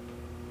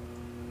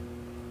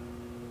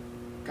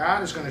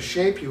 God is going to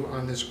shape you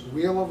on this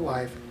wheel of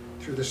life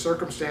through the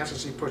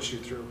circumstances he puts you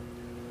through.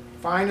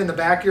 Find in the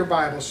back of your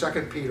Bible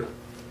 2 Peter.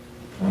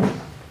 And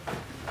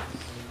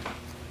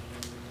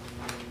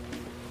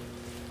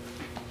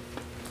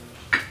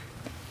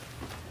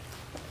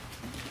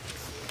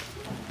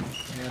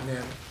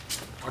then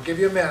I'll give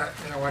you a minute,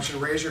 and I want you to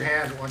raise your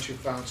hand once you've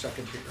found 2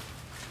 Peter.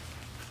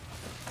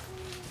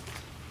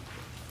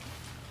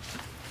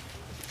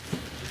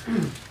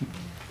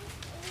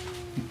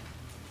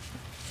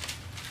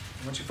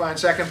 Once you find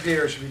 2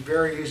 Peter, it should be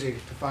very easy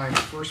to find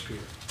 1 Peter.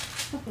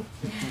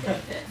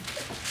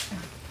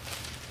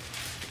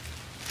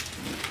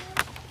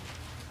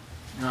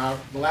 Now,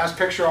 the last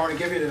picture I want to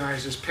give you tonight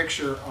is this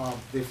picture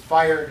of the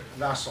fired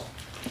vessel.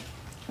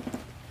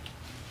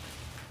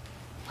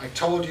 I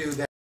told you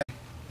that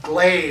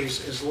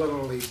glaze is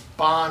literally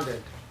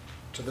bonded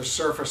to the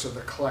surface of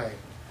the clay.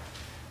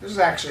 This is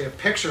actually a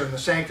picture in the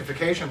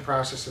sanctification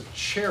process of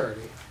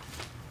charity.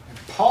 And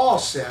Paul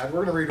said,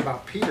 we're going to read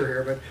about Peter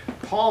here, but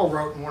Paul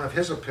wrote in one of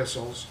his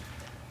epistles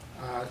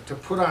to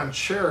put on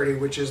charity,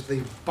 which is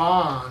the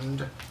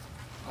bond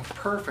of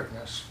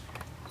perfectness.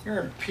 Here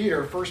in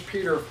Peter, 1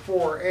 Peter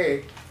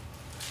 4:8,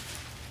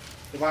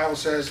 the Bible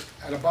says,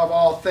 and above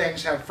all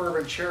things have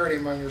fervent charity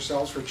among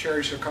yourselves, for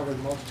charity shall cover the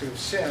multitude of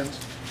sins.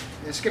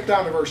 And then skip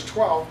down to verse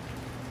 12.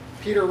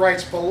 Peter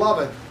writes,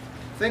 Beloved,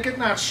 think it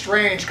not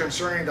strange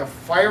concerning the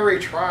fiery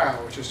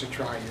trial which is to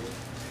try you,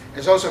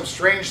 as though some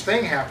strange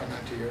thing happened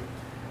unto you.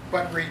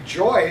 But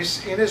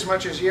rejoice,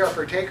 inasmuch as ye are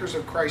partakers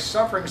of Christ's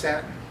sufferings,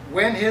 that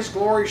when his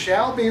glory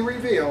shall be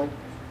revealed,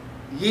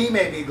 ye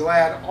may be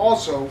glad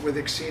also with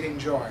exceeding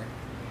joy.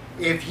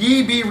 If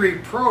ye be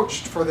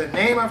reproached for the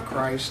name of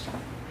Christ,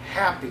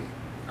 happy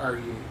are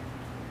ye.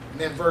 And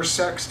then verse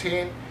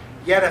 16,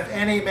 yet if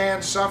any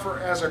man suffer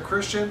as a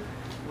Christian,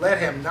 let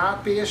him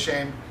not be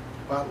ashamed,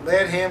 but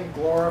let him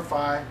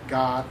glorify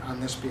God on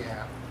this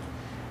behalf.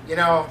 You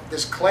know,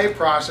 this clay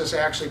process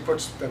actually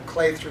puts the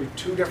clay through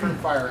two different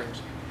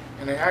firings.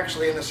 And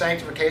actually in the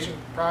sanctification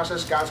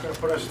process, God's going to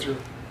put us through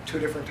two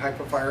different types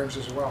of firings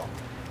as well.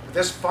 But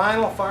this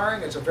final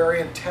firing is a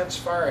very intense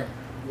firing.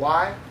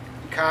 Why?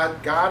 Because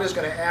God is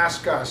going to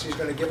ask us, he's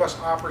going to give us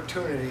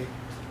opportunity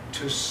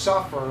to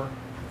suffer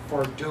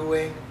for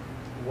doing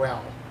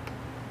well.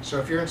 So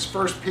if you're in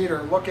 1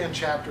 Peter, look in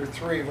chapter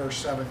 3, verse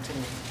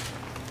 17.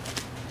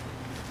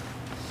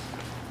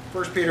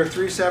 1 Peter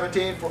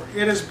 3:17, for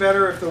it is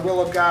better if the will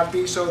of God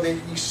be so that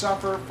ye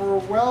suffer for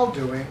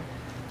well-doing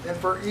than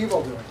for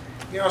evil-doing.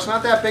 You know, it's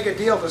not that big a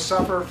deal to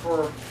suffer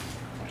for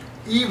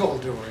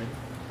evil-doing,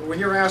 but when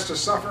you're asked to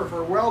suffer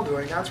for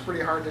well-doing, that's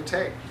pretty hard to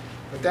take.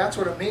 But that's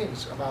what it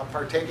means about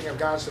partaking of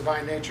God's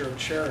divine nature of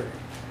charity.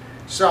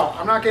 So,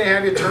 I'm not going to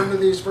have you turn to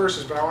these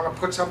verses, but I want to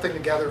put something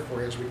together for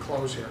you as we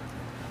close here.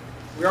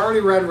 We already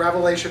read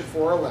Revelation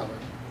 4:11,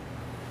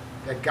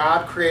 that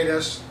God created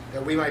us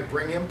that we might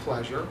bring him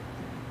pleasure,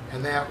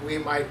 and that we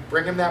might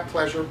bring him that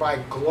pleasure by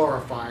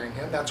glorifying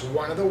him. That's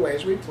one of the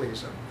ways we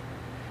please him.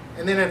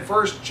 And then in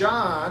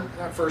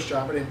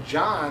but in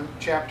John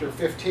chapter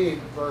 15,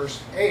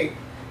 verse 8,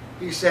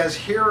 he says,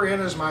 herein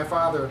is my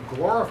Father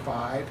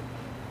glorified,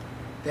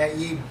 that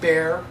ye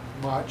bear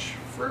much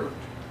fruit.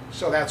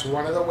 So that's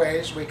one of the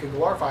ways we can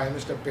glorify him,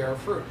 is to bear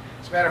fruit.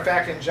 As a matter of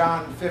fact, in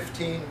John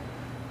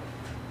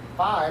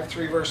 15:5,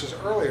 3 verses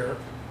earlier,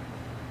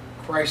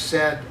 Christ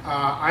said,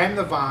 I am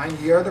the vine,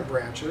 ye are the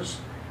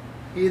branches.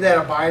 He that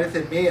abideth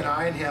in me, and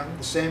I in him,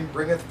 the same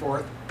bringeth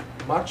forth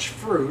much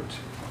fruit.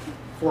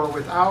 For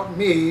without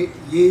me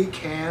ye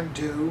can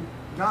do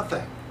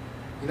nothing.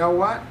 You know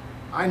what?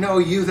 I know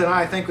youth and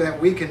I think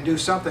that we can do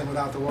something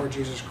without the Lord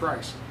Jesus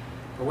Christ.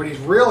 But what he's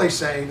really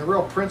saying, the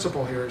real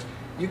principle here is,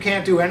 you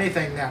can't do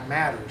anything that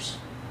matters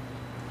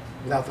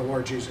without the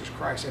Lord Jesus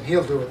Christ, and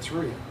he'll do it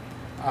through you.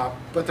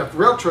 But the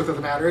real truth of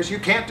the matter is, you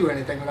can't do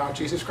anything without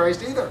Jesus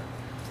Christ either,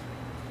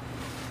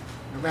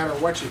 no matter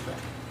what you think.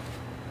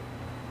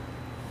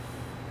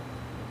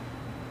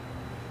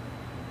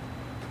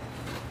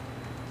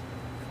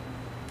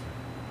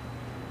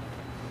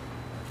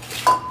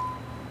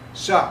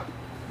 So,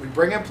 we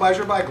bring him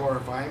pleasure by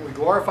glorifying. We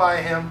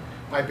glorify him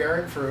by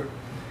bearing fruit.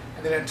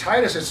 And then in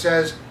Titus it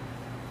says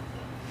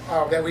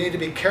that we need to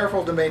be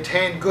careful to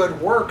maintain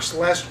good works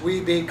lest we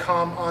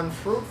become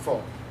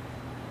unfruitful.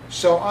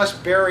 So us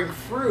bearing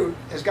fruit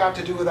has got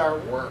to do with our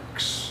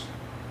works.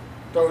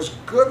 Those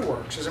good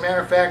works. As a matter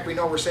of fact, we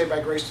know we're saved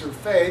by grace through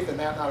faith, and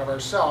that not of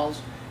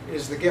ourselves. It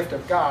is the gift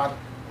of God,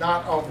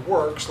 not of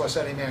works, lest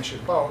any man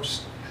should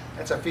boast.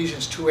 That's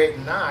Ephesians 2:8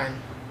 and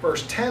 9.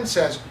 Verse 10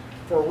 says,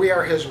 for we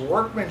are his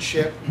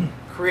workmanship,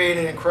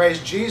 created in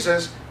Christ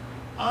Jesus,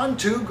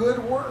 unto good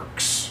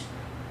works,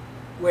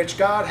 which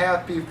God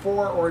hath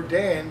before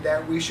ordained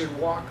that we should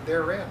walk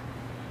therein.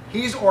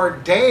 He's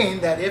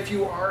ordained that if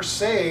you are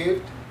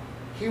saved,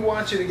 he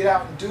wants you to get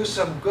out and do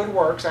some good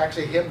works,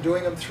 actually him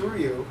doing them through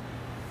you,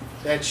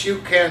 that you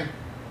can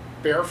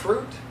bear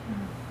fruit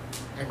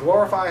and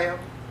glorify him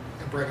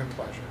and bring him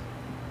pleasure.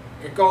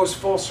 It goes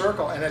full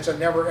circle, and it's a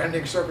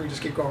never-ending circle. You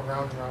just keep going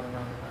round and round and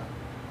round and round.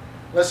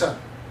 Listen.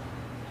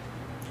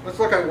 Let's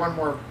look at one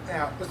more.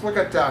 Let's look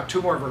at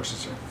two more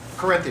verses here.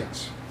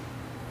 Corinthians.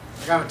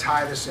 I got to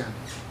tie this in.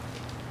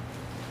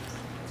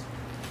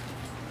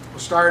 We'll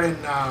start in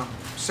 2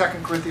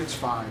 Corinthians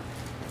 5.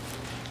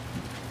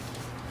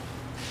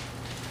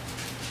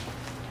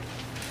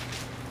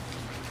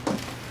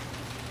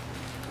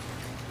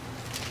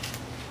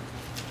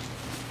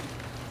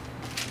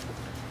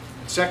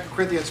 In 2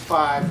 Corinthians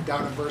 5,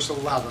 down in verse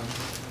 11,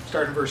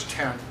 start in verse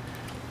 10.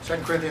 2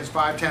 Corinthians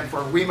 5:10,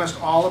 for we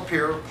must all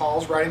appear,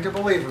 Paul's writing to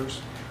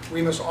believers,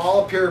 we must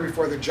all appear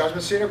before the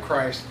judgment seat of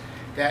Christ,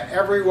 that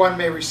everyone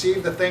may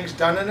receive the things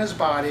done in his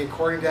body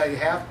according to that he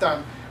hath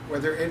done,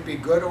 whether it be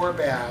good or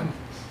bad.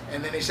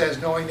 And then he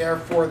says, knowing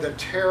therefore the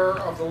terror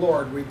of the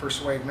Lord, we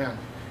persuade men.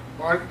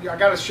 Well, I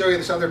got to show you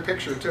this other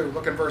picture too.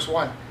 Look in verse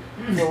 1.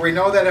 For we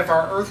know that if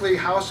our earthly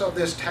house of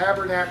this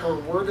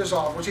tabernacle were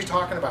dissolved, what's he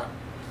talking about?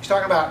 He's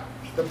talking about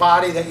the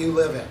body that you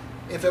live in.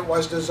 If it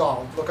was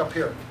dissolved, look up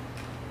here.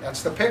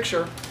 That's the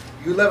picture.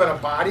 You live in a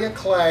body of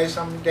clay.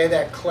 Someday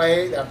that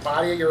clay, that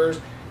body of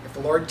yours, if the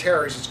Lord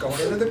tarries, it's going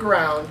into the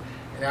ground.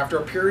 And after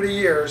a period of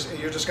years,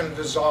 you're just going to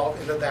dissolve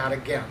into that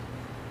again.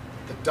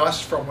 The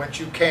dust from whence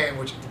you came,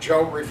 which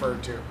Job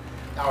referred to.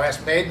 Thou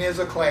hast made me as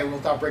a clay,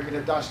 wilt thou bring me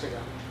to dust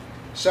again.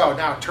 So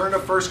now turn to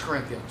 1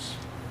 Corinthians.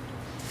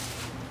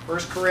 1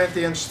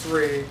 Corinthians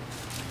 3. I'll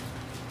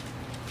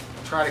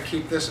try to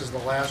keep this as the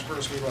last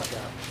verse we look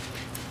at.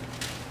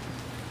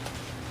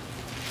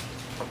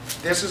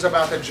 This is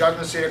about the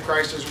judgment seat of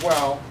Christ as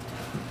well.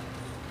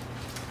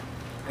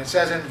 It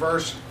says in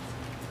verse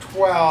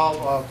 12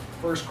 of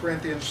 1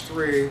 Corinthians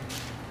 3,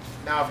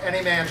 now if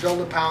any man build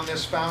upon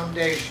this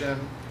foundation,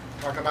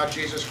 talking about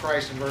Jesus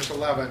Christ in verse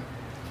 11,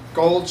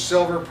 gold,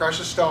 silver,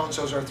 precious stones,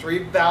 those are three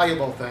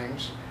valuable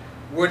things.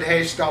 Wood,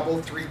 hay,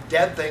 stubble, three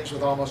dead things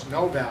with almost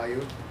no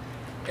value.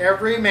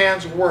 Every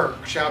man's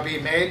work shall be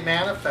made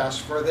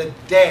manifest, for the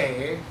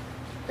day,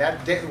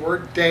 that day, the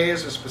word day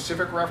is a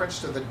specific reference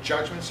to the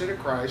judgment seat of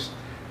Christ.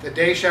 The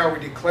day shall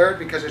be declared,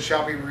 because it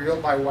shall be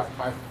revealed by what?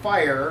 By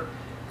fire,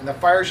 and the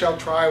fire shall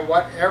try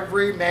what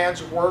every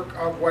man's work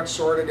of what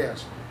sort it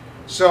is.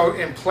 So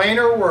in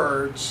plainer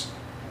words,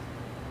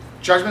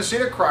 judgment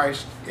seat of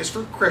Christ is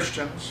for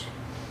Christians.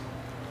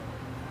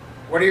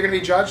 What are you going to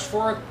be judged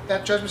for at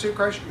that judgment seat of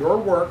Christ? Your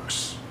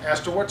works,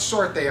 as to what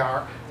sort they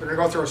are. They're going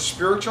to go through a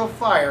spiritual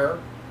fire.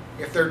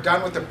 If they're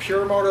done with the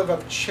pure motive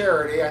of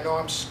charity, I know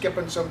I'm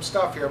skipping some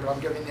stuff here, but I'm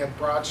giving you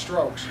broad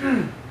strokes.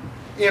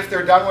 If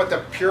they're done with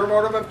the pure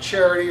motive of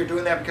charity, you're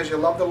doing that because you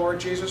love the Lord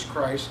Jesus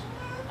Christ,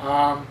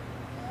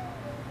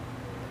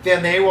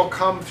 then they will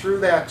come through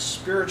that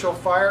spiritual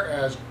fire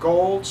as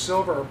gold,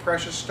 silver, or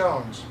precious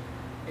stones.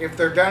 If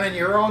they're done in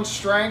your own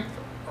strength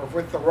or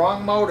with the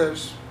wrong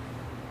motives,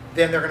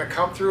 then they're going to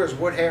come through as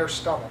wood, hay, or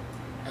stubble.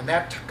 And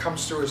that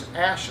comes through as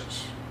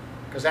ashes,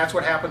 because that's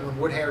what happens when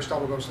wood, hay, or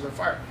stubble goes through the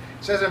fire.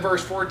 It says in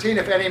verse 14,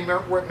 if any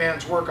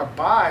man's work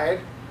abide,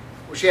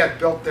 which he hath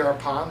built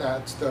thereupon,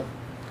 that's the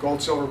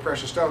gold, silver,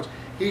 precious stones,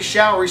 he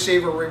shall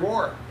receive a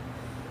reward.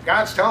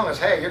 God's telling us,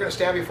 hey, you're going to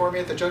stand before me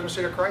at the judgment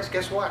seat of Christ.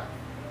 Guess what?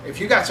 If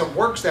you got some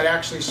works that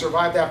actually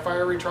survive that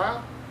fiery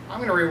trial, I'm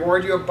going to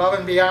reward you above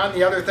and beyond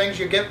the other things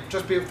you get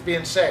just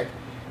being saved.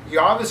 You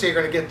obviously are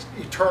going to get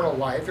eternal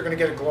life. You're going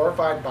to get a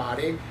glorified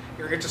body.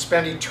 You're going to get to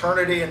spend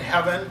eternity in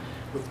heaven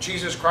with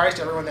Jesus Christ,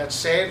 everyone that's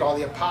saved, all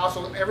the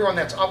apostles, everyone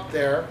that's up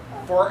there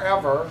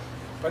forever.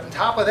 But on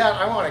top of that,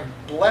 I want to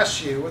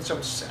bless you with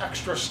some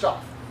extra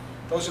stuff.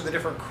 Those are the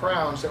different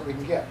crowns that we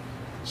can get.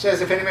 It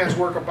says, if any man's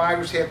work abide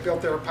which he hath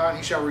built thereupon,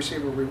 he shall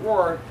receive a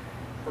reward.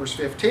 Verse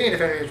 15,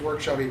 if any man's work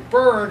shall be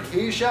burned,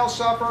 he shall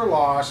suffer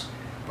loss,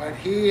 but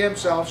he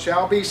himself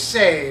shall be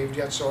saved,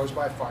 yet so as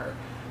by fire.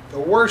 The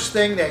worst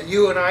thing that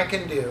you and I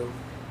can do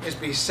is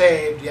be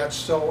saved, yet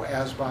so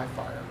as by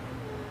fire.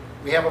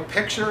 We have a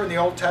picture in the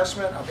Old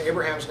Testament of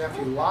Abraham's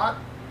nephew Lot.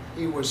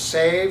 He was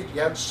saved,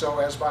 yet so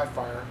as by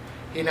fire.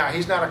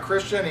 He's not a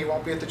Christian. He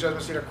won't be at the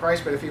judgment seat of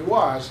Christ, but if he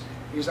was,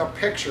 he's a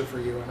picture for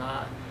you and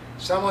I.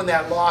 Someone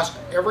that lost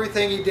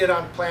everything he did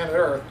on planet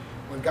Earth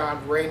when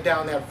God rained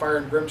down that fire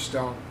and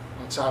brimstone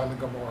on Sodom and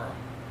Gomorrah.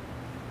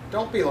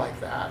 Don't be like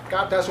that.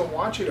 God doesn't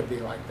want you to be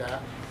like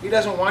that. He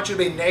doesn't want you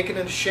to be naked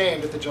and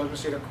ashamed at the judgment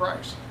seat of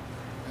Christ.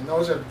 And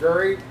those are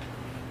very,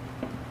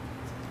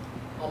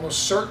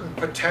 almost certain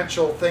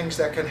potential things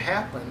that can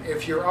happen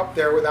if you're up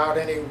there without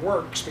any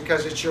works,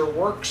 because it's your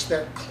works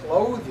that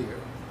clothe you.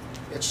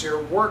 It's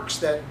your works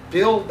that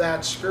build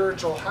that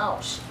spiritual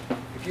house.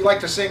 If you like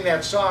to sing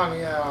that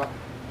song,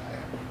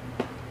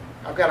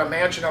 I've got a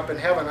mansion up in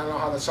heaven. I don't know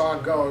how the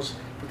song goes,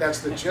 but that's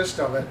the gist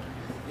of it.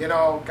 You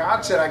know,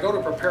 God said, I go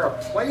to prepare a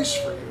place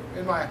for you.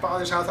 In my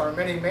Father's house are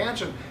many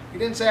mansions. He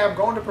didn't say, I'm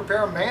going to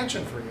prepare a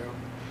mansion for you.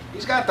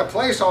 He's got the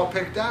place all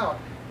picked out.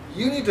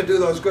 You need to do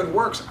those good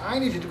works. I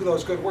need to do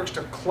those good works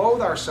to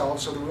clothe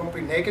ourselves so that we won't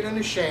be naked and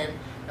ashamed.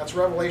 That's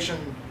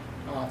Revelation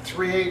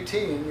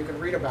 3:18. You can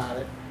read about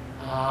it.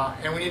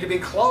 And we need to be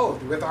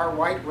clothed with our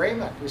white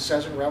raiment, it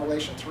says in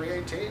Revelation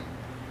 3:18.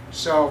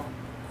 So,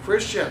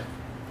 Christian,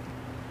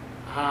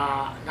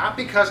 not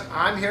because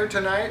I'm here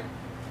tonight,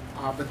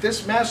 but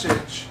this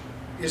message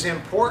is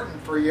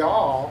important for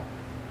y'all.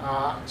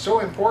 So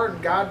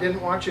important, God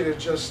didn't want you to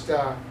just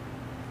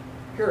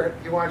hear it.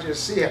 He wanted you to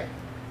see it.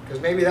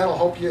 Because maybe that'll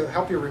help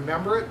you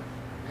remember it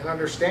and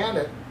understand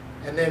it,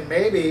 and then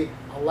maybe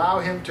allow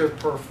Him to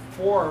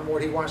perform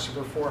what He wants to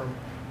perform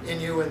in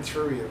you and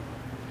through you.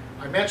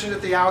 I mentioned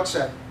at the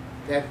outset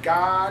that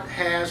God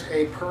has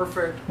a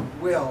perfect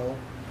will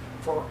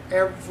for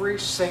every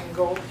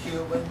single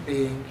human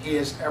being He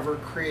has ever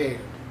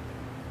created.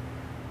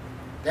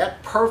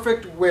 That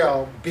perfect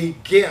will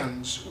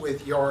begins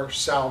with your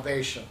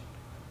salvation.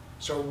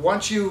 So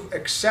once you've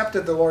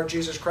accepted the Lord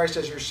Jesus Christ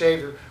as your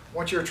Savior,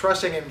 once you're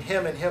trusting in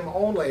Him and Him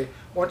only,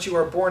 once you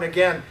are born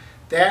again,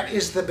 that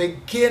is the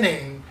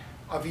beginning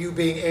of you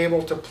being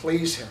able to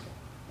please Him.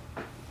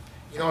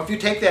 You know, if you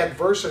take that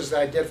verses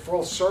that I did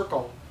full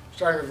circle,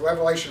 starting with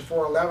Revelation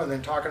 4:11,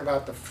 then talking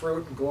about the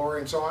fruit and glory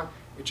and so on,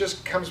 it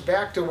just comes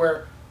back to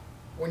where,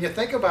 when you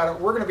think about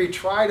it, we're going to be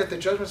tried at the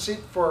judgment seat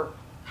for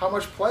how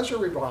much pleasure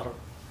we brought Him.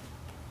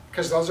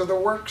 Because those are the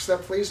works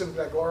that please Him,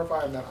 that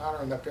glorify Him, that honor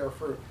Him, that bear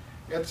fruit.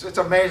 It's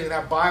amazing.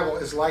 That Bible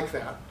is like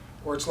that.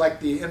 Or it's like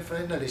the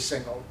infinity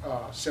symbol.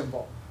 It's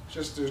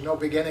just there's no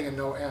beginning and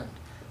no end.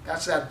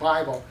 That's that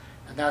Bible,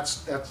 and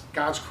that's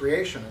God's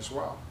creation as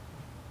well.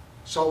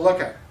 So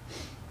look at,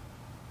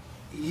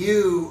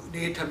 you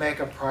need to make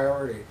a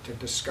priority to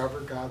discover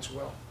God's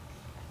will.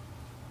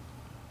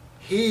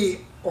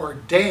 He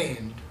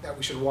ordained that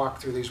we should walk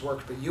through these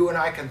works, but you and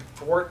I can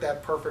thwart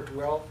that perfect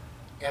will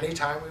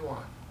anytime we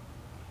want.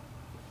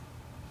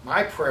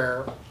 My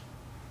prayer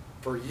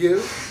for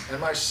you and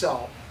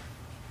myself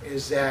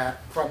is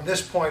that from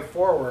this point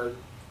forward,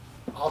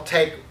 I'll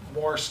take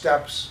more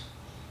steps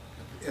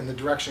in the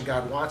direction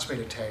God wants me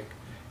to take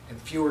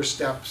and fewer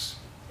steps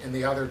in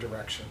the other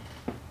direction.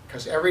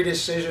 Because every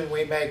decision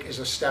we make is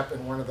a step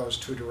in one of those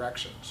two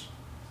directions.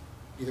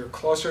 Either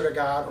closer to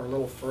God or a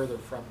little further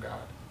from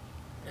God.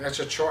 And it's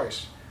a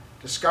choice.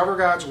 Discover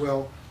God's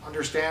will,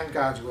 understand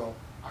God's will,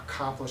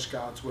 accomplish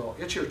God's will.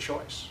 It's your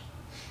choice.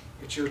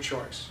 It's your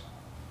choice.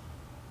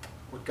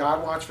 What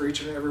God wants for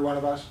each and every one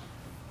of us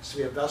is to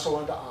be a vessel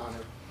unto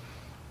honor,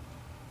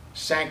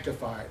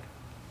 sanctified,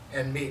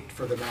 and meet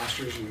for the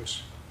Master's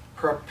use,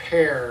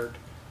 prepared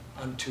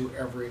unto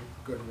every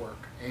good work.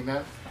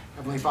 Amen.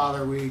 Heavenly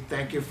Father, we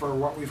thank you for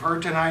what we've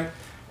heard tonight.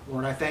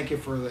 Lord, I thank you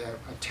for the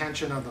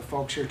attention of the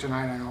folks here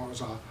tonight. I know it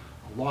was a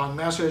long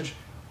message.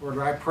 Lord,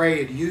 I pray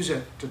you'd use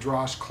it to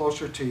draw us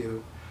closer to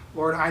you.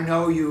 Lord, I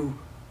know you,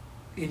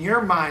 in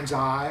your mind's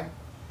eye,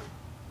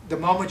 the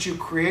moment you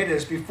created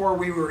us, before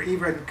we were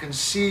even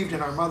conceived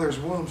in our mother's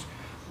wombs,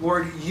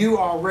 Lord, you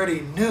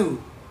already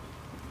knew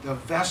the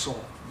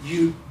vessel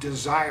you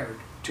desired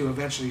to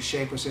eventually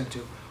shape us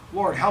into.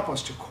 Lord, help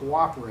us to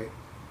cooperate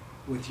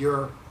with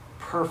your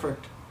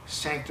perfect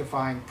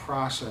sanctifying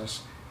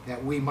process,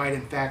 that we might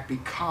in fact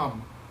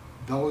become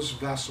those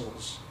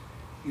vessels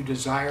you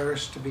desire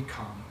us to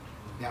become,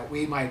 that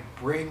we might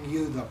bring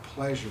you the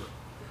pleasure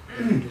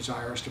that you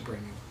desire us to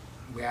bring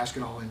you. We ask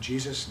it all in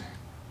Jesus' name.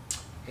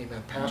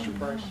 Amen. Pastor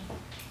Price.